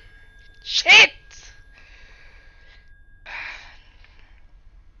 Damn! Shit!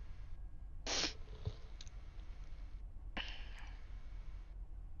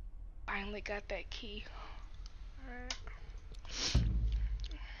 Finally got that key. Alright.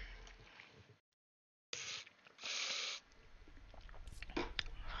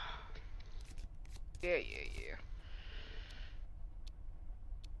 Yeah.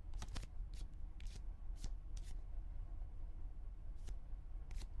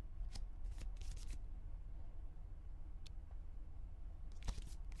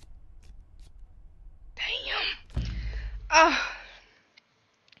 Damn.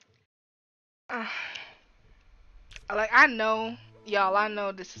 Like, I know, y'all, I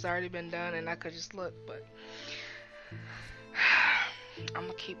know this has already been done and I could just look, but I'm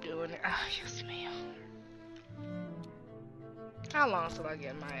gonna keep doing it. Yes, ma'am. How long till I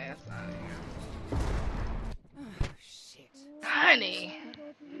get my ass out of here? Oh, shit. Honey!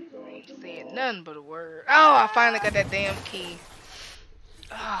 I ain't saying nothing but a word. Oh, I finally got that damn key.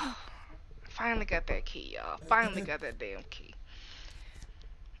 Oh, finally got that key, y'all. Finally got that damn key.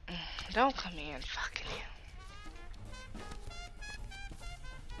 Don't come in, fucking hell.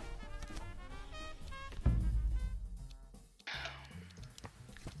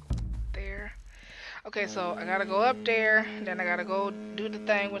 There. Okay, so I gotta go up there, then I gotta go do the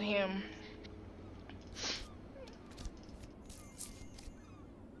thing with him.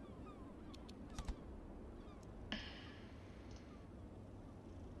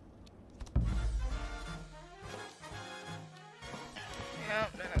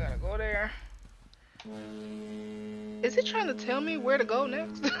 Yep, then I gotta go there. Is it trying to tell me where to go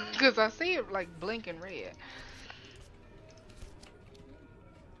next? Because I see it like blinking red.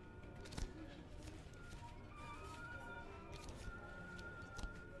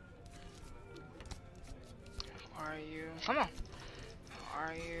 Who are you? Come on. Who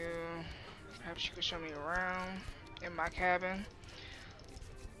are you? Perhaps you could show me around in my cabin.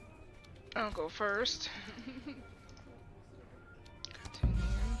 I'll go first. Continue.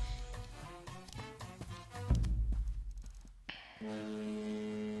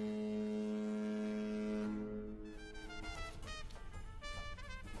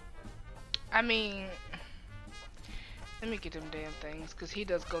 I mean, let me get them damn things, because he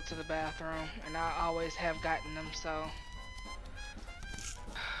does go to the bathroom, and I always have gotten them, so.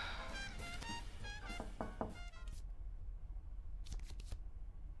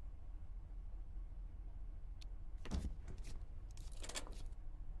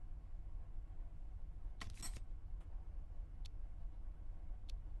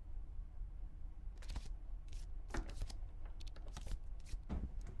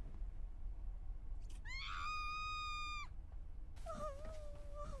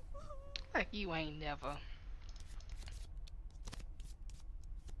 Like you ain't never.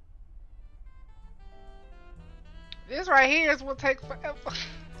 This right here is what take forever.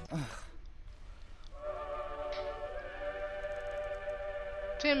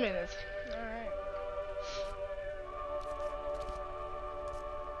 10 minutes. Alright.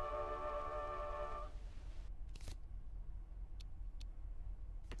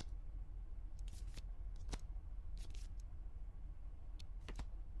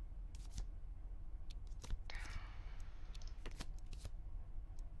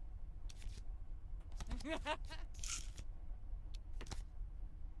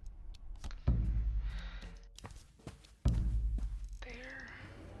 There.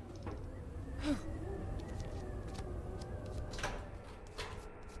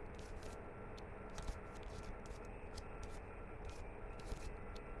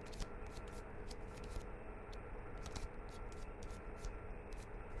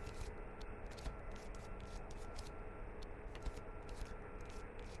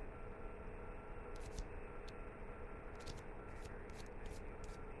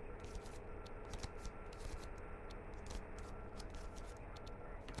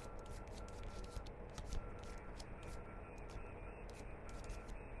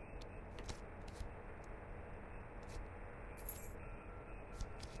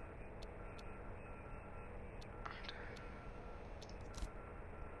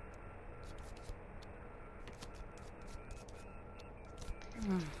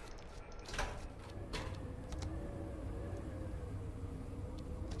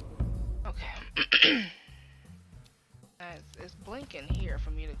 Okay. It's blinking here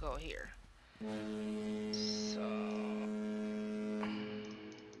for me to go here. So.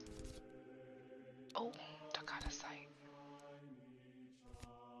 Oh, took out of sight.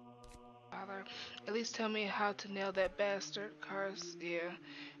 Father, at least tell me how to nail that bastard.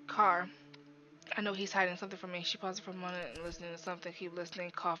 Car. I know he's hiding something from me. She paused for a moment and listening to something. Keep listening.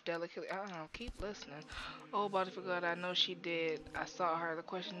 Cough delicately. I don't know. Keep listening. Oh, body for God. I know she did. I saw her. The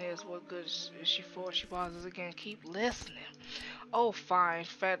question is, what good is she for? She pauses again. Keep listening. Oh, fine.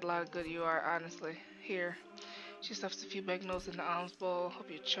 Fat lot of good you are, honestly. Here. She stuffs a few banknotes in the alms bowl.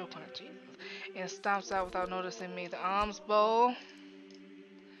 Hope you choke on it, Jesus. And stomps out without noticing me. The alms bowl.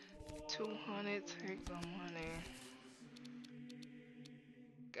 200. Take the money.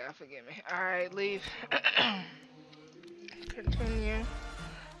 God forgive me. Alright, leave. Continue.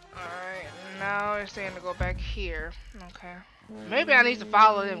 Alright, now they're saying to go back here. Okay. Maybe I need to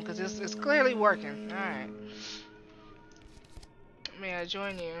follow them because it's clearly working. Alright. May I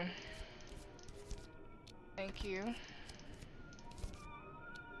join you? Thank you.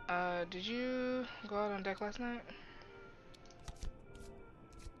 Did you go out on deck last night?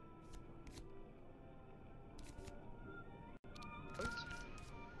 Oops.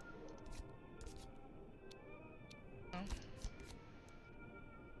 No.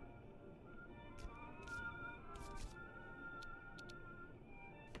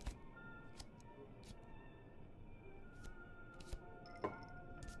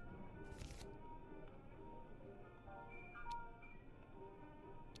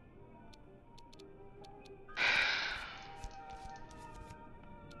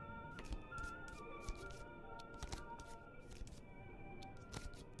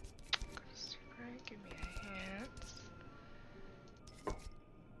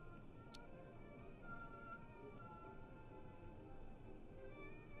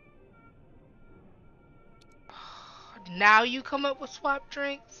 Now you come up with swap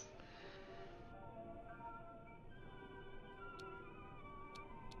drinks?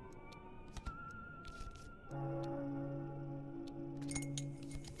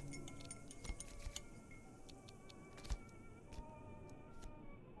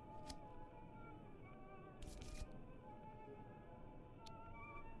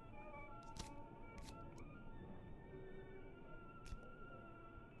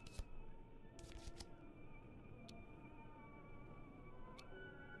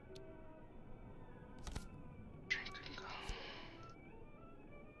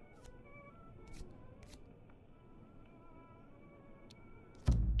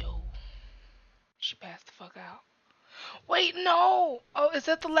 Yo, she passed the fuck out. Wait, no! Oh, is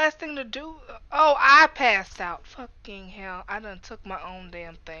that the last thing to do? Oh, I passed out. Fucking hell. I done took my own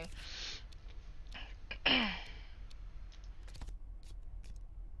damn thing.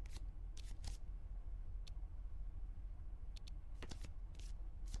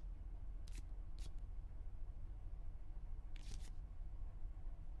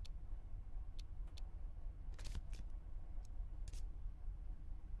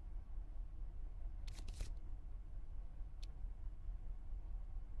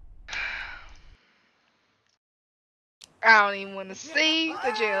 I don't even want to see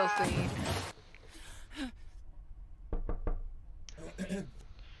the jail scene. Don't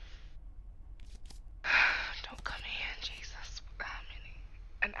come in, Jesus. How many?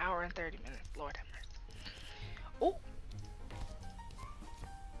 An hour and 30 minutes. Lord have mercy. Oh.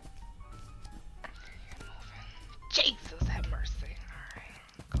 Jesus have mercy. Alright.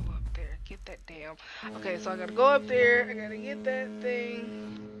 Go up there. Get that damn. Okay, so I gotta go up there. I gotta get that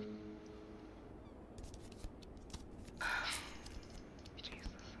thing.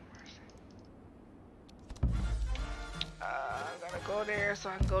 I gotta go there so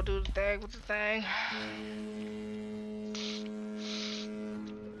I can go do the thing with the thing.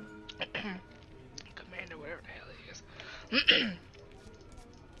 Commander, whatever the hell it is.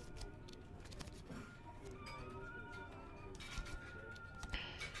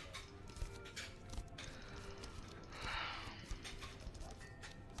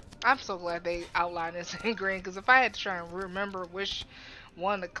 I'm so glad they outlined this in green, because if I had to try and remember which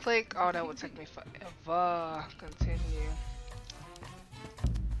one to click, oh, that would take me forever. Continue.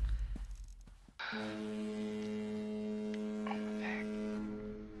 Alright.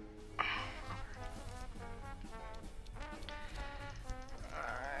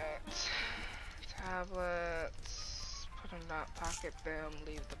 Tablets. Put them not pocket them.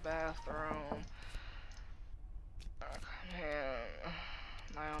 Leave the bathroom. Come here.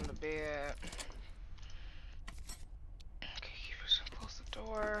 Lie on the bed. Okay, keep it close the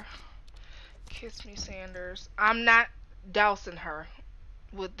door. Kiss me, Sanders. I'm not dousing her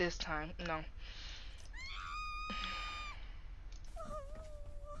with this time. No.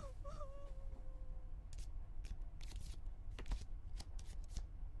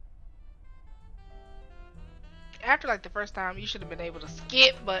 After like the first time, you should have been able to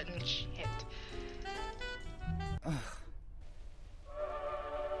skip button. Shit.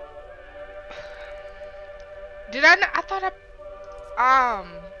 Did I not? I thought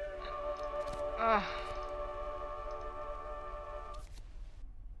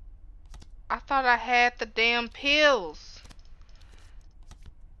I thought I had the damn pills.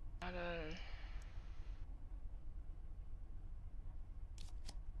 I done.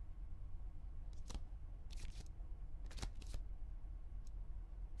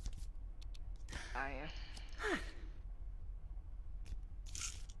 I am.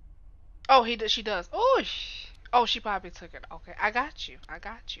 Oh, he does. She does. Oh, oh, she probably took it. Okay, I got you. I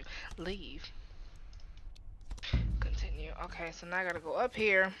got you. Leave. Continue. Okay, so now I gotta go up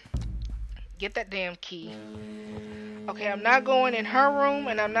here. Get that damn key. Okay, I'm not going in her room,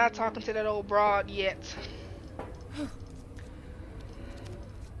 and I'm not talking to that old broad yet.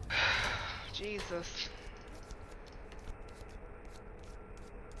 Jesus.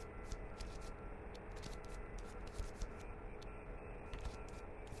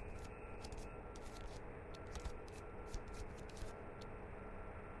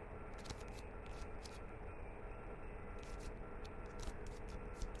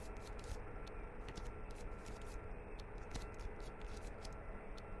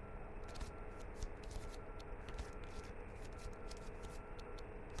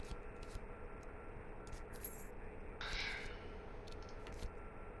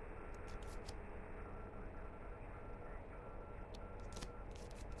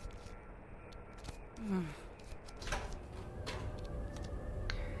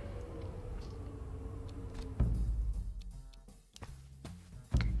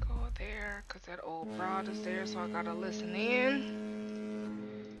 That old broad is there, so I gotta listen in.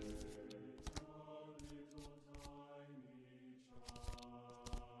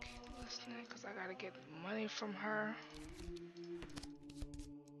 Keep listening, cause I gotta get money from her.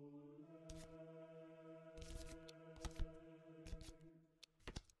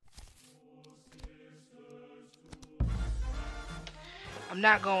 I'm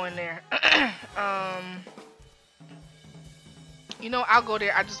not going there. You know, I'll go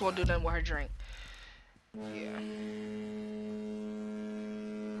there. I just won't do nothing with her drink. Yeah.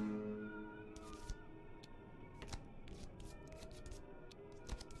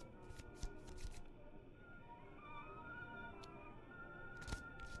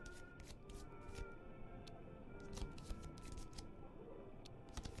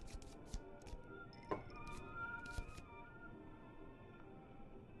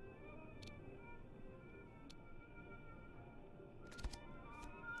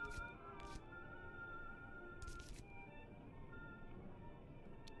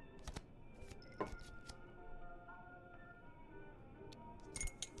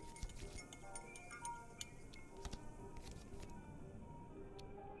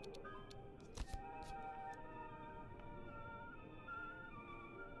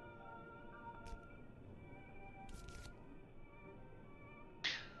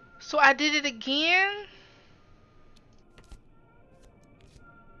 So I did it again?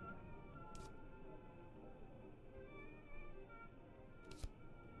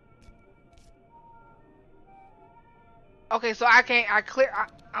 Okay, so I can't,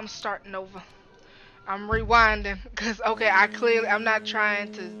 I'm starting over. I'm rewinding, cause okay, I'm not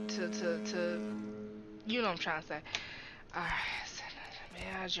trying to, you know what I'm trying to say. Alright, so may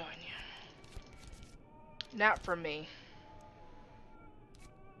I join you? Not for me.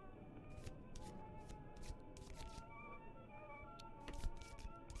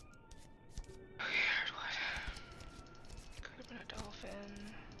 Could have been a dolphin.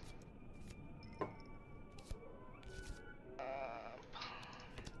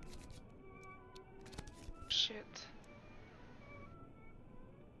 Shit.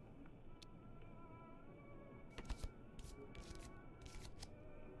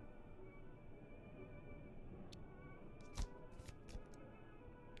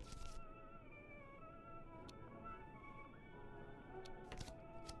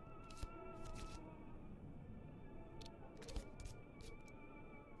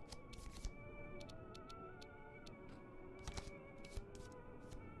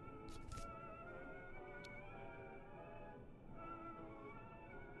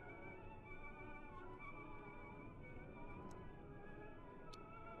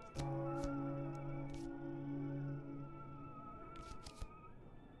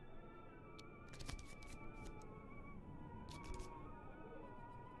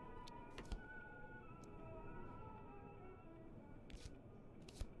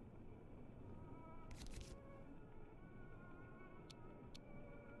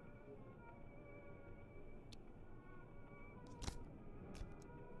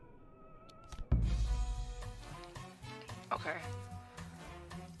 Okay.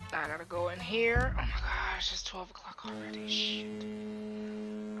 I gotta go in here. Oh my gosh, it's 12 o'clock already. Shit.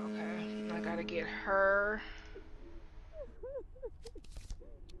 Okay, I gotta get her.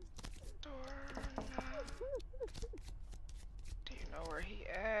 Door. Do you know where he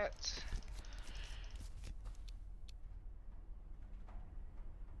at?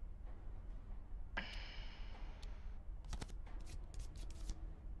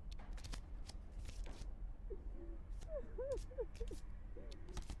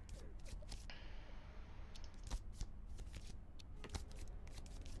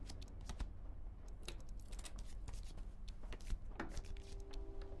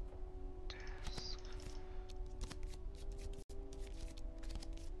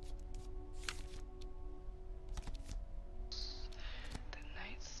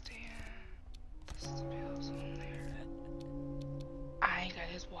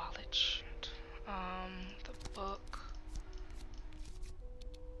 Wallet. Shit. The book.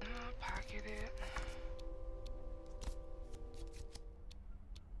 Pocket it.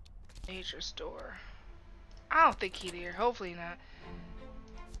 Nature store. I don't think he's here. Hopefully not.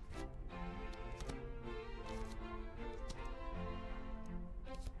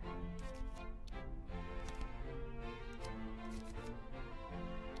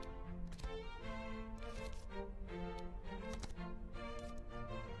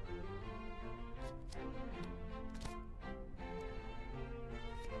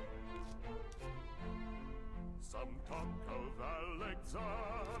 Some talk of Alexander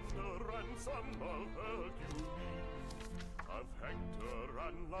and some of Hercules. of Hector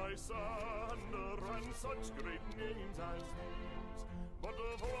and Lysander and such great names as these. But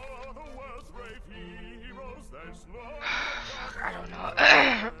of all the world's brave heroes, there's no I don't know.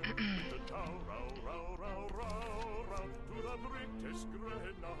 to the British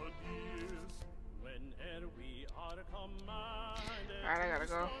grenadiers. Whene'er we are commanded, Alright, I gotta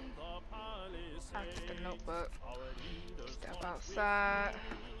go. I'll get the notebook. Step outside.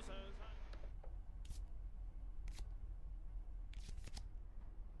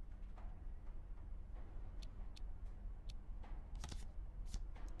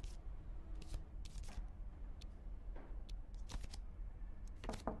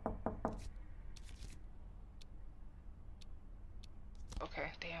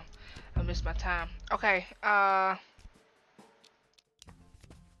 Okay, damn. I missed my time. Okay, I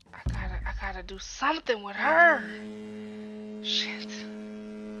gotta do something with her. Shit.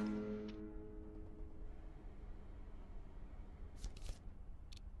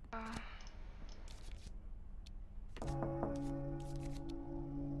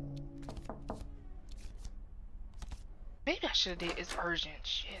 Maybe I should have did it's urgent.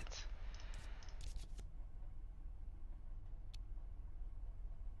 Shit.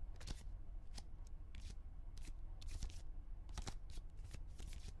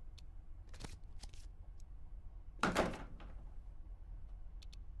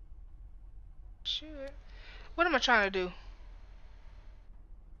 Shit. What am I trying to do?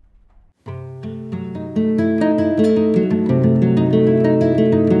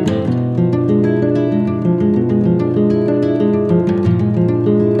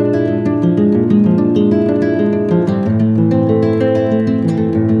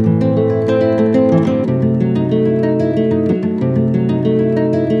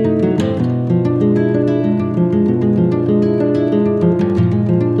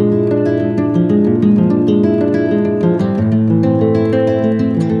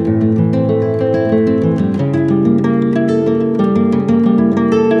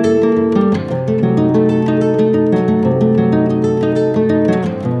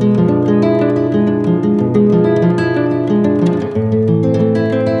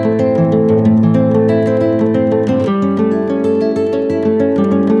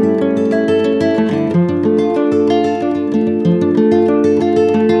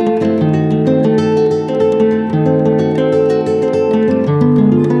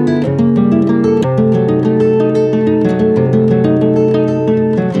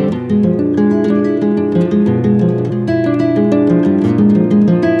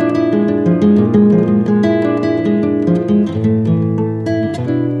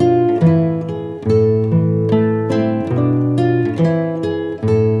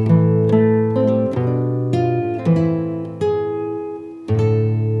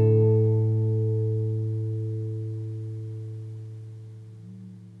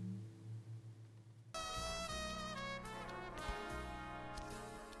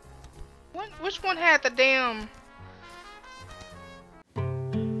 Which one had the damn...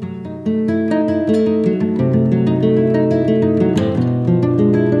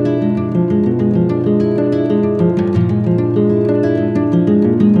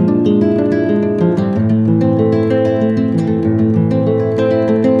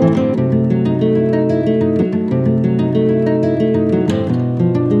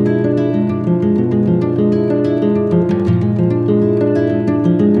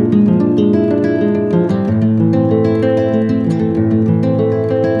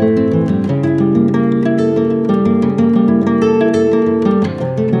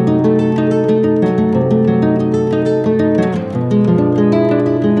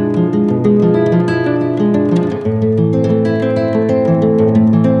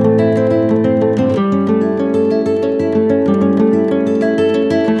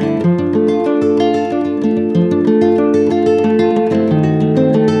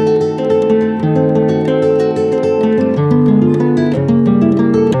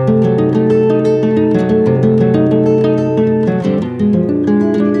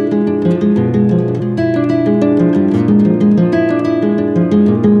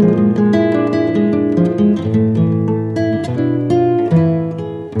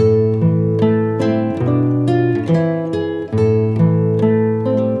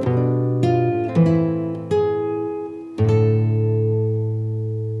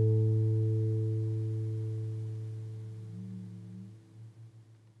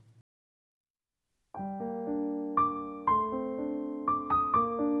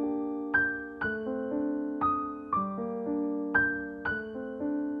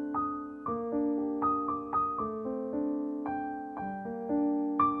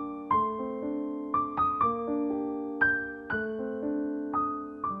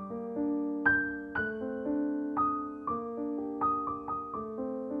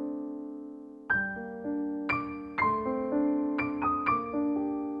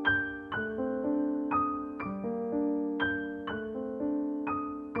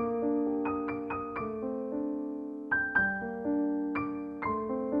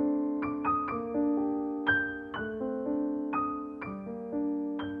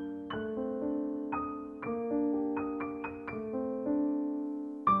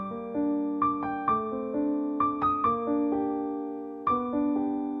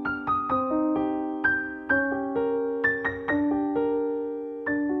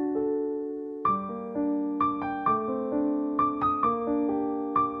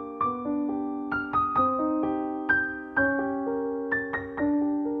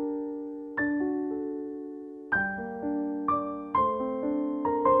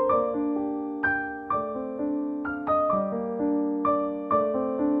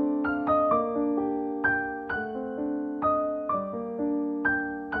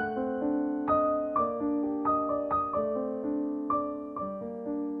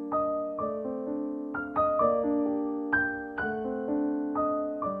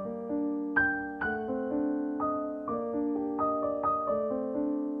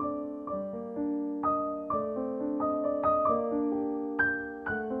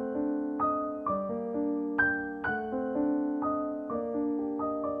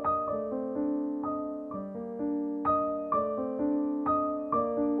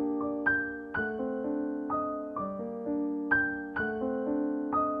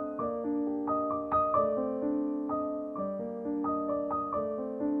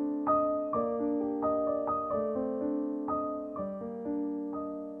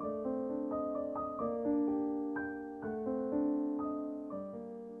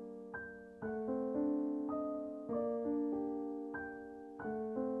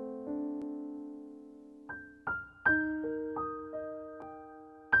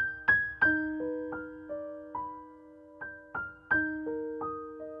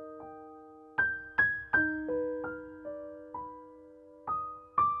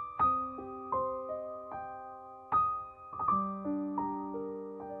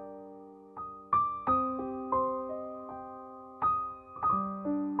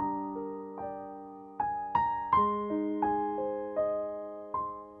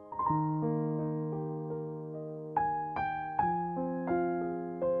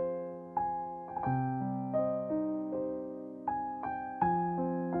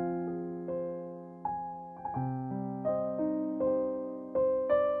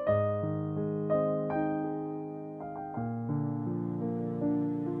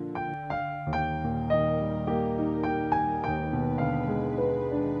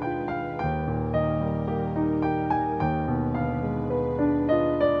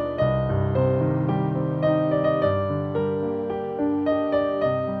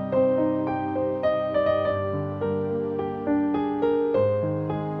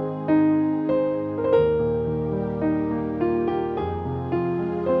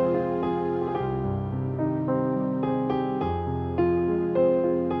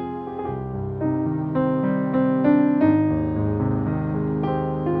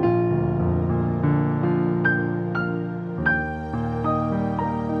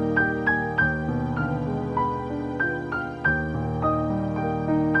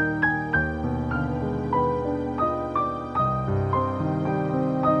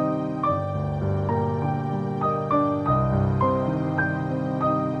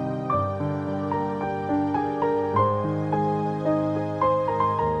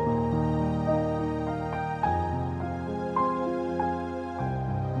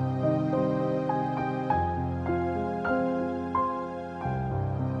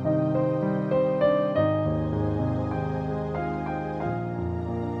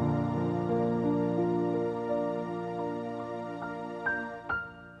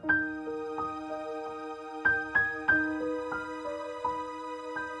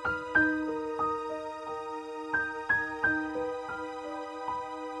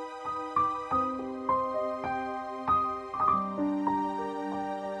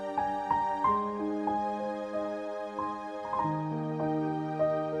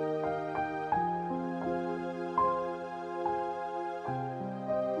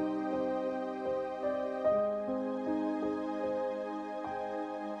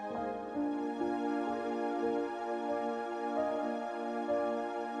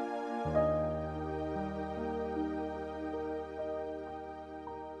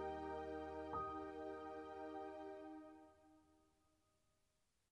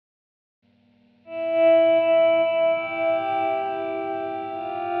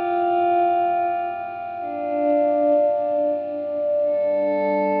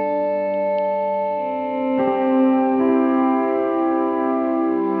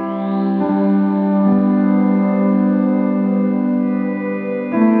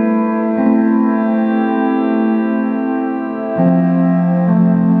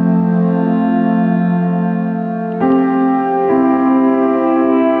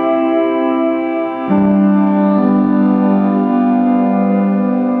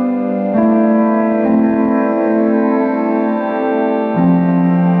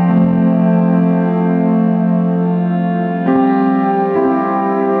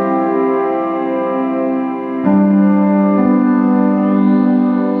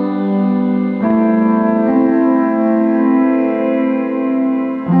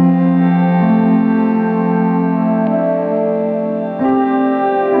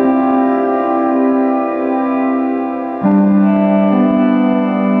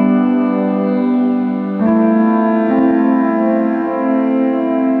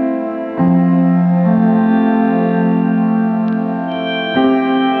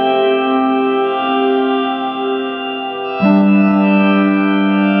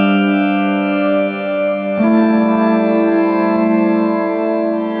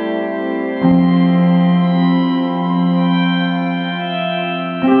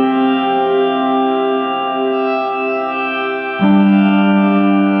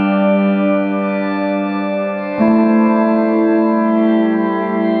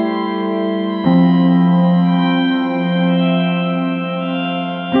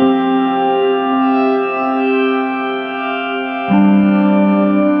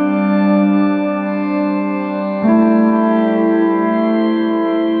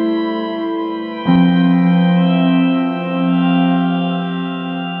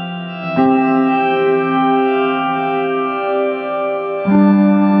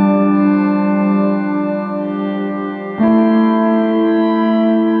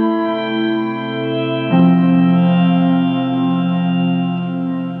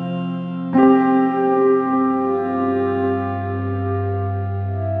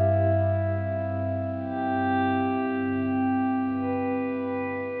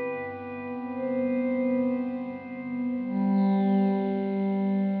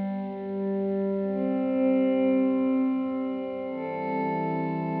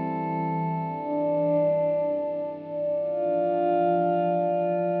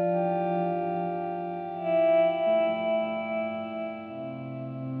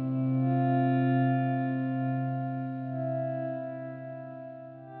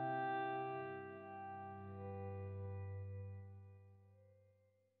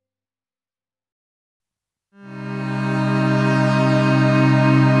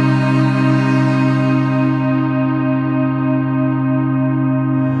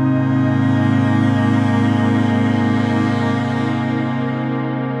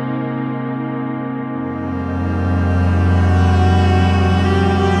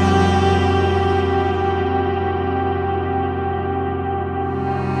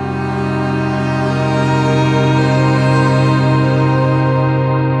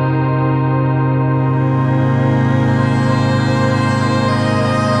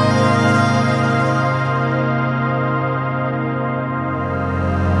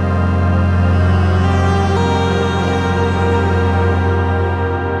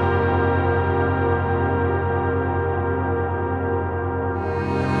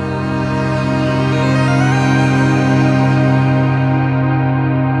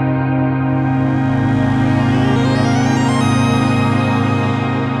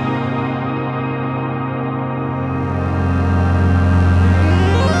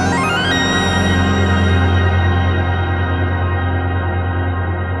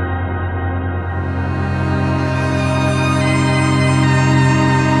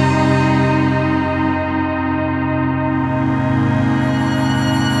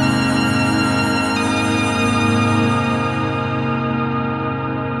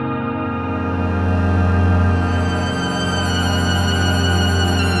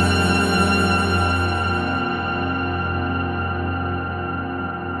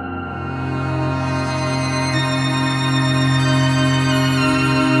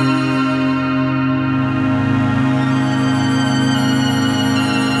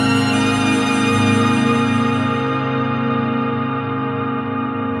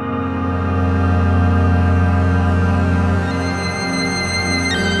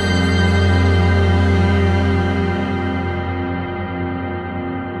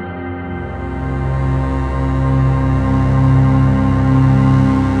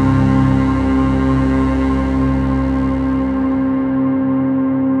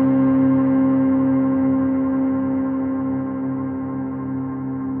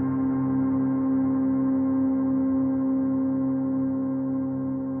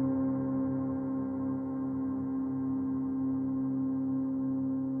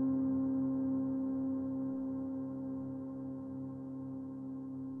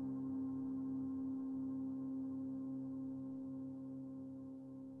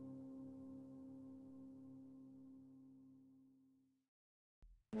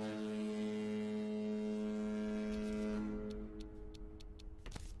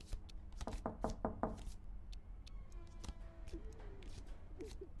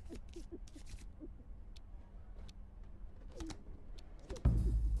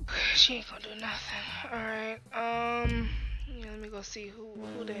 She ain't gonna do nothing. Alright, yeah, let me go see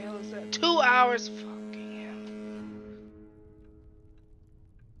who the hell is that? 2 hours? Fucking hell.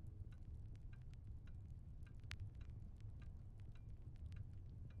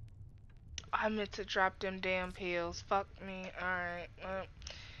 I meant to drop them damn pills. Fuck me. Alright.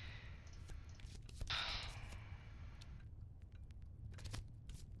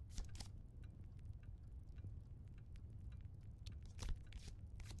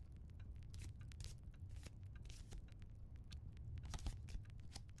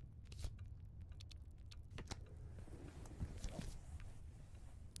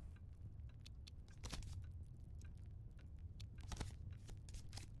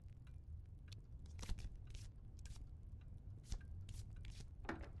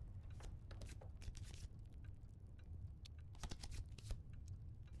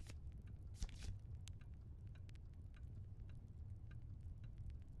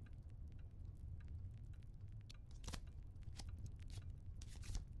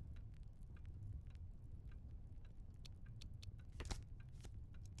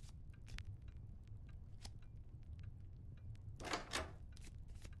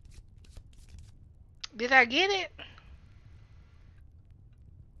 Did I get it?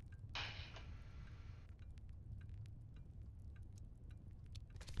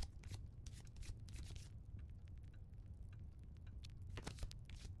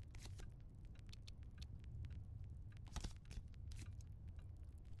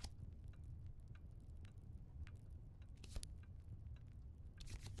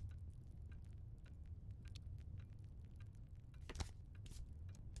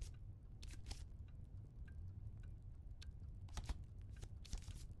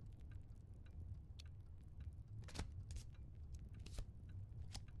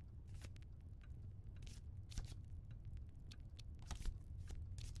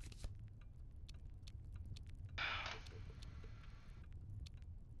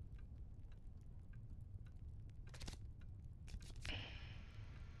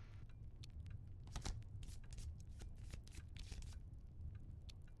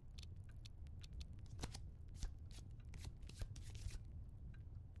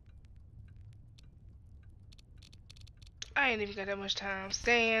 I ain't even got that much time.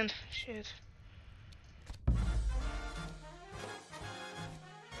 Stand. Shit.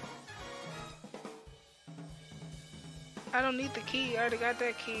 I don't need the key. I already got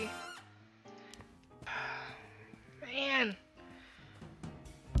that key. Man.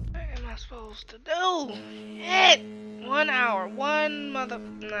 What am I supposed to do? Shit. 1 hour. 1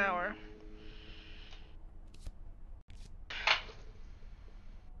 hour.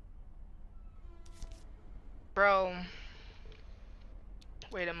 Bro.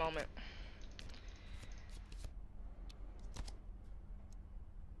 Wait a moment.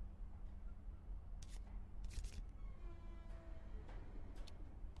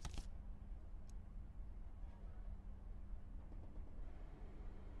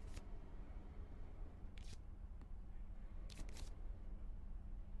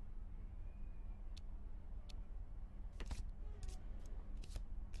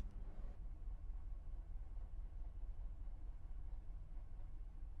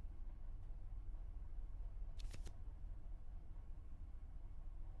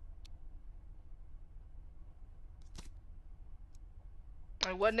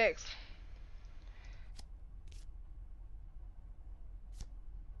 Like, what next?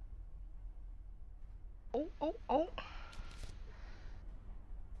 Oh, oh, oh.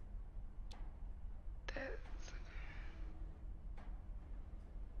 That's...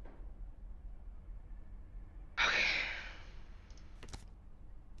 Okay.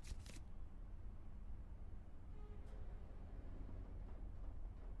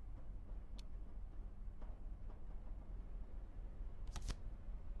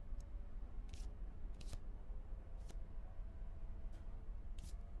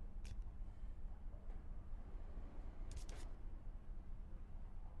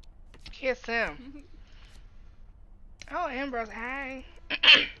 Kiss him. Oh, Ambrose, hi.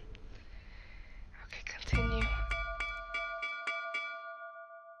 Okay, continue.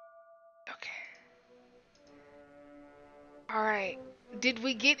 Okay. Alright. Did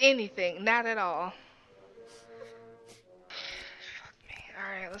we get anything? Not at all. Fuck me.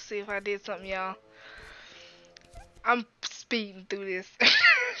 Alright, let's see if I did something, y'all. I'm speeding through this.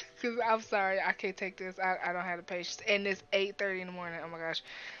 Cause I'm sorry, I can't take this. I don't have the patience. And it's 8:30 in the morning. Oh my gosh.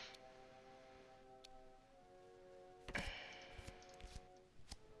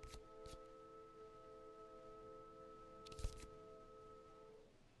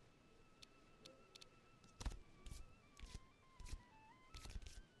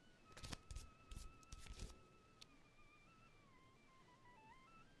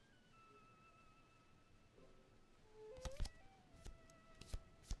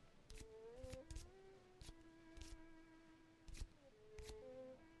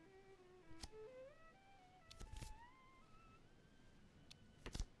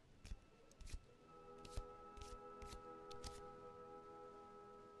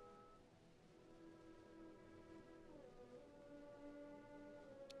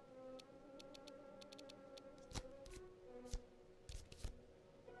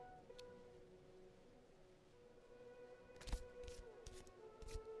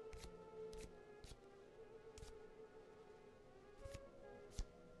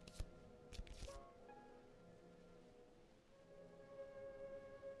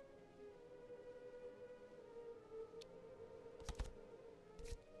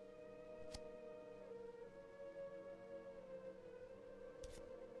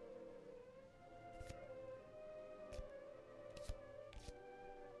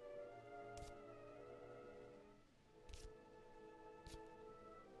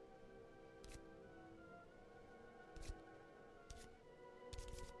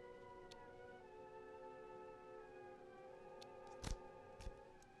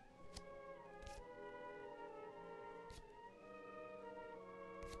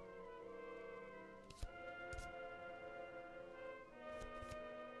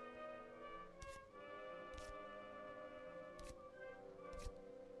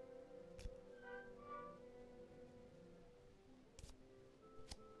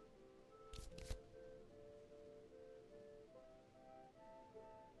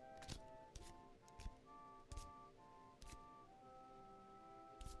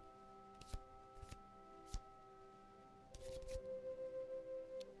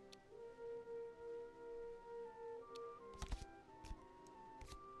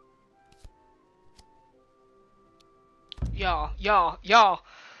 y'all.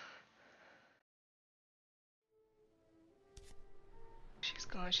 She's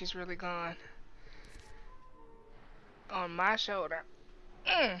gone. She's really gone. On my shoulder.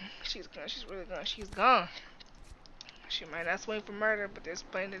 She's gone. She's really gone. She's gone. She might not swing for murder, but there's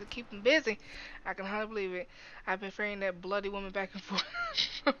plenty to keep them busy. I can hardly believe it. I've been ferrying that bloody woman back and forth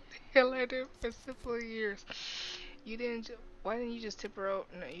from the Atlanta for several years. You didn't. Why didn't you just tip her over?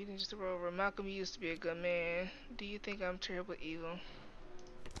 No, you didn't just tip her over. Malcolm used to be a good man. Do you think I'm terribly evil?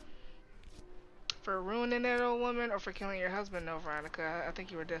 For ruining that old woman or for killing your husband? No, Veronica. I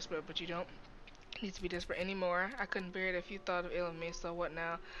think you were desperate, but you don't need to be desperate anymore. I couldn't bear it if you thought of ill of me, so what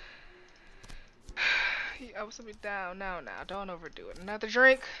now? I was gonna be down. Now. Don't overdo it. Another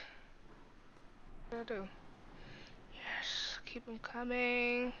drink? What do I do? Yes. Keep them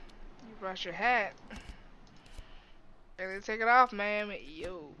coming. You brought your hat. Ready to take it off, ma'am?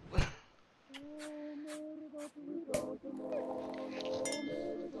 Yo.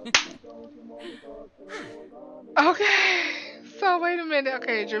 Okay. So, wait a minute.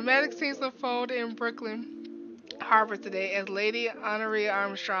 Okay. Dramatic scenes unfold in Brooklyn Harbor today as Lady Honoria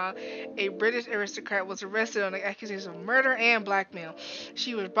Armstrong, a British aristocrat, was arrested on the accusation of murder and blackmail.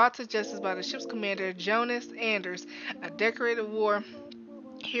 She was brought to justice by the ship's commander, Jonas Anders, a decorated war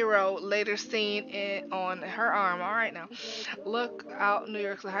hero later seen on her arm. Alright now. Look out, New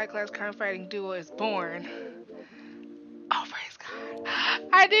York's high-class crime-fighting duo is born. Oh, praise God.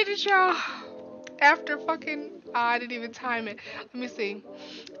 I did it, y'all. After fucking... I didn't even time it. Let me see.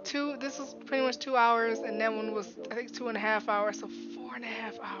 This was pretty much 2 hours, and that one was, I think, 2.5 hours, so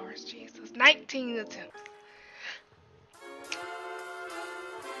 4.5 hours. Jesus. 19 attempts.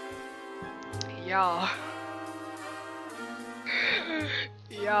 Y'all.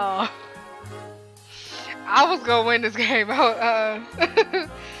 Y'all. I was gonna win this game.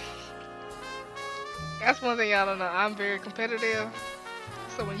 That's one thing y'all don't know. I'm very competitive.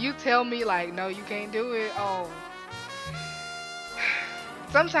 So when you tell me, like, no, you can't do it, oh.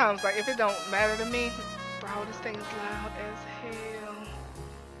 Sometimes, like, if it don't matter to me, bro, this thing is loud as hell.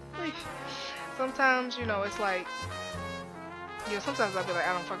 Sometimes, you know, it's like, you know, sometimes I'll be like,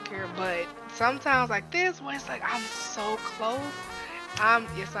 I don't fucking care, but sometimes like this, where it's like, I'm so close.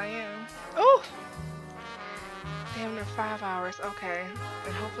 Yes, I am. Oh! Damn near 5 hours, okay.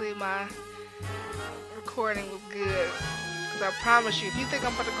 And hopefully my recording was good. Because I promise you, if you think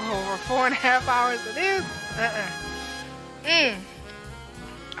I'm about to go over 4.5 hours of this,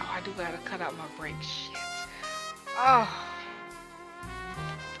 Oh, I do gotta cut out my break. Shit. Oh.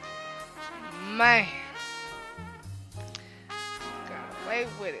 Man. Gotta wait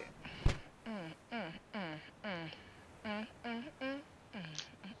with it.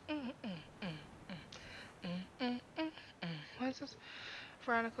 What's this?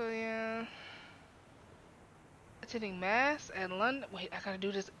 Veronica, yeah. Attending mass at London. Wait, I gotta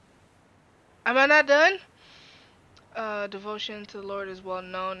do this. Am I not done? Devotion to the Lord is well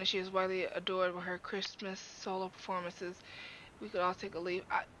known, and she is widely adored for her Christmas solo performances. We could all take a leave.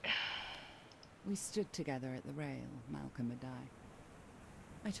 We stood together at the rail, Malcolm and I.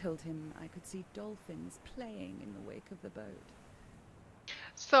 I told him I could see dolphins playing in the wake of the boat.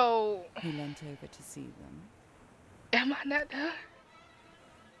 So... He leant over to see them. Am I not done?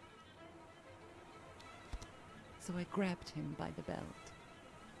 So I grabbed him by the belt.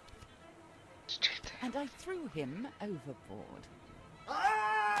 And I threw him overboard.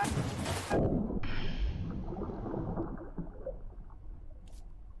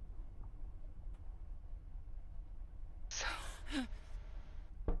 So,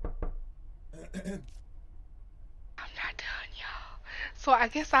 I'm not done, y'all. So I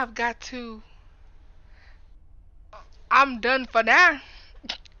guess I've got to... I'm done for now.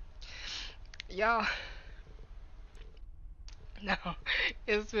 Y'all. No,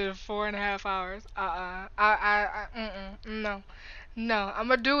 it's been 4.5 hours. No. No, I'm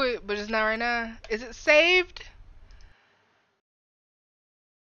gonna do it, but it's not right now. Is it saved?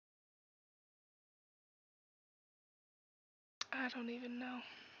 I don't even know.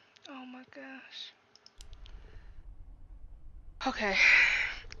 Oh my gosh. Okay.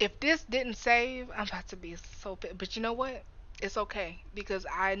 If this didn't save, I'm about to be so pissed. But you know what? It's okay, because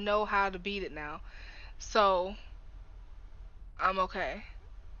I know how to beat it now. So... I'm okay.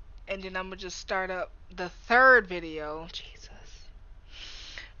 And then I'm gonna just start up the third video, Jesus,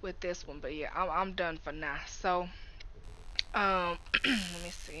 with this one. But yeah, I'm done for now. So, let me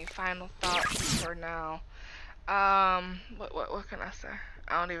see. Final thoughts for now. What can I say?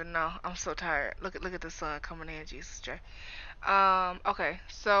 I don't even know. I'm so tired. Look at the sun coming in, Jesus J. Okay,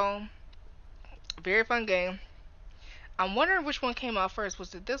 so very fun game. I'm wondering which one came out first.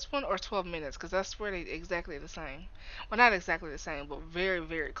 Was it this one or 12 minutes? Because that's where they exactly the same. Well, not exactly the same, but very,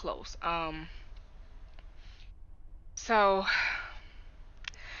 very close. So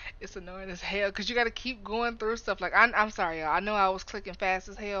it's annoying as hell because you got to keep going through stuff. Like I'm sorry, y'all. I know I was clicking fast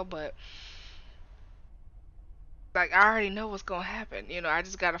as hell, but like I already know what's gonna happen. You know, I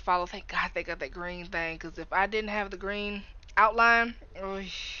just gotta follow. Thank God they got that green thing. Because if I didn't have the green outline, oy.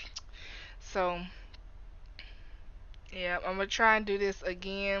 So yeah, I'm gonna try and do this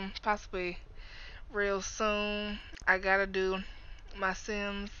again, possibly real soon. I gotta do my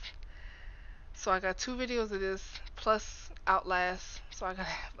Sims. So I got 2 videos of this plus Outlast. So I gotta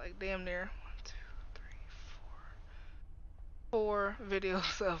have like damn near 1, 2, 3, 4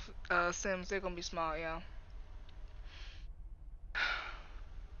 videos of Sims. They're gonna be small, y'all.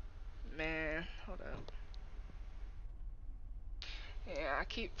 Man, hold up. Yeah, I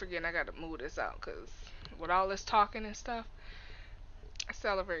keep forgetting I gotta move this out because with all this talking and stuff,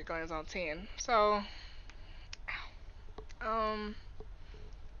 salivary glands on 10. So, um,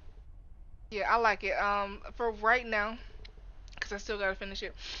 yeah, I like it. For right now, because I still gotta finish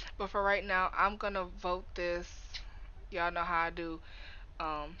it. But for right now, I'm gonna vote this. Y'all know how I do.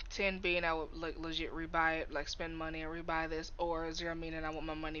 10 being I would like legit rebuy it, like spend money and rebuy this, or 0 meaning I want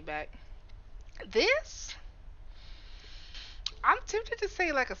my money back. This, I'm tempted to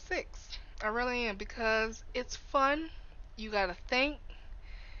say like a 6. I really am because it's fun. You gotta think.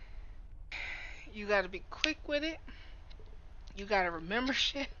 You gotta be quick with it. You gotta remember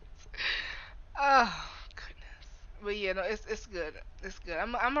shit. Oh goodness. But yeah, no, it's good. It's good.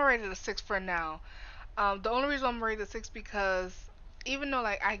 I'm gonna rate it a 6 for now. The only reason I'm rated a 6 because even though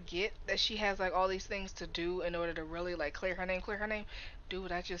like I get that she has like all these things to do in order to really like clear her name, do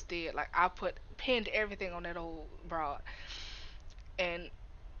what I just did. Like I put pinned everything on that old broad, and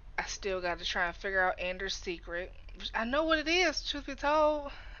I still got to try and figure out Anders' secret. Which I know what it is. Truth be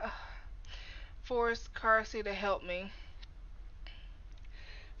told, forced Carsey to help me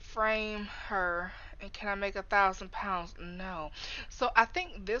frame her. And can I make £1,000? No. So I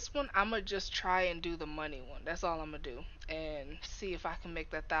think this one I'm gonna just try and do the money one. That's all I'm gonna do, and see if I can make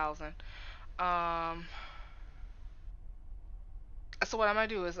that 1,000. Um. So what I'm gonna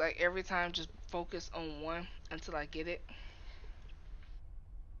do is like every time just focus on one until I get it.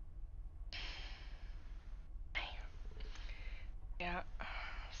 Yeah.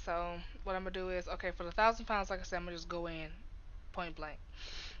 So what I'm gonna do is okay for the £1,000. Like I said, I'm gonna just go in point blank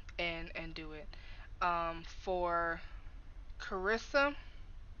and do it. For Carissa,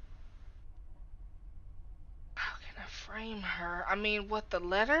 how can I frame her? I mean, with the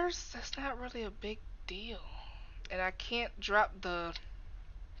letters, that's not really a big deal. And I can't drop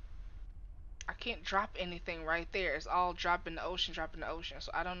anything right there. It's all drop in the ocean, drop in the ocean.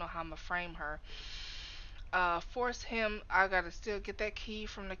 So I don't know how I'm gonna frame her. Force him. I gotta still get that key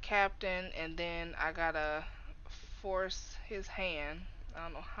from the captain, and then I gotta force his hand. I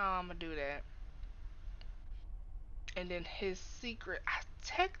don't know how I'm gonna do that. And then his secret. I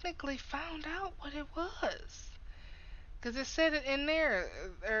technically found out what it was. Cause it said it in there,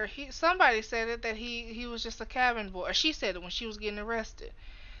 or somebody said it that he was just a cabin boy, or she said it when she was getting arrested.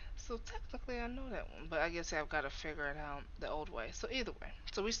 So technically I know that one, but I guess I've got to figure it out the old way. So either way,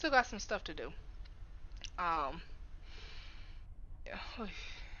 so we still got some stuff to do. Um, yeah,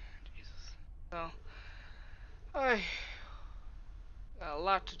 Jesus. So, got a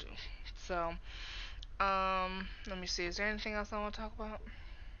lot to do. So, let me see. Is there anything else I want to talk about?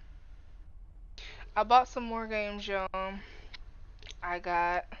 I bought some more games, y'all. I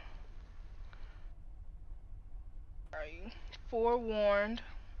got. Are you forewarned?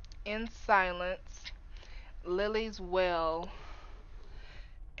 In silence. Lily's well.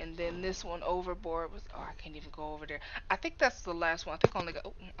 And then this one, Overboard, was. Oh, I can't even go over there. I think that's the last one. I think I only got.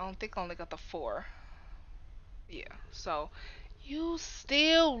 Oh, I don't think I only got the 4. Yeah. So, you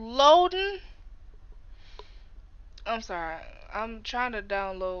still loading? I'm sorry. I'm trying to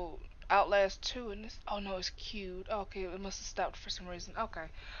download Outlast 2 and this. Oh no, it's queued. Okay, it must have stopped for some reason. Okay.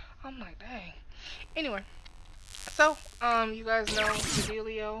 I'm like, dang. Anyway, so you guys know the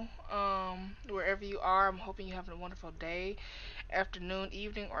dealio. Wherever you are, I'm hoping you're having a wonderful day, afternoon,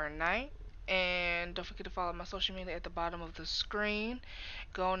 evening, or night. And don't forget to follow my social media at the bottom of the screen.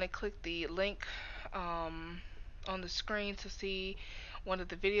 Go on and click the link on the screen to see one of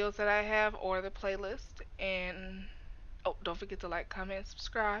the videos that I have or the playlist. And oh, don't forget to like, comment,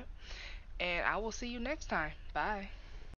 subscribe. And I will see you next time. Bye.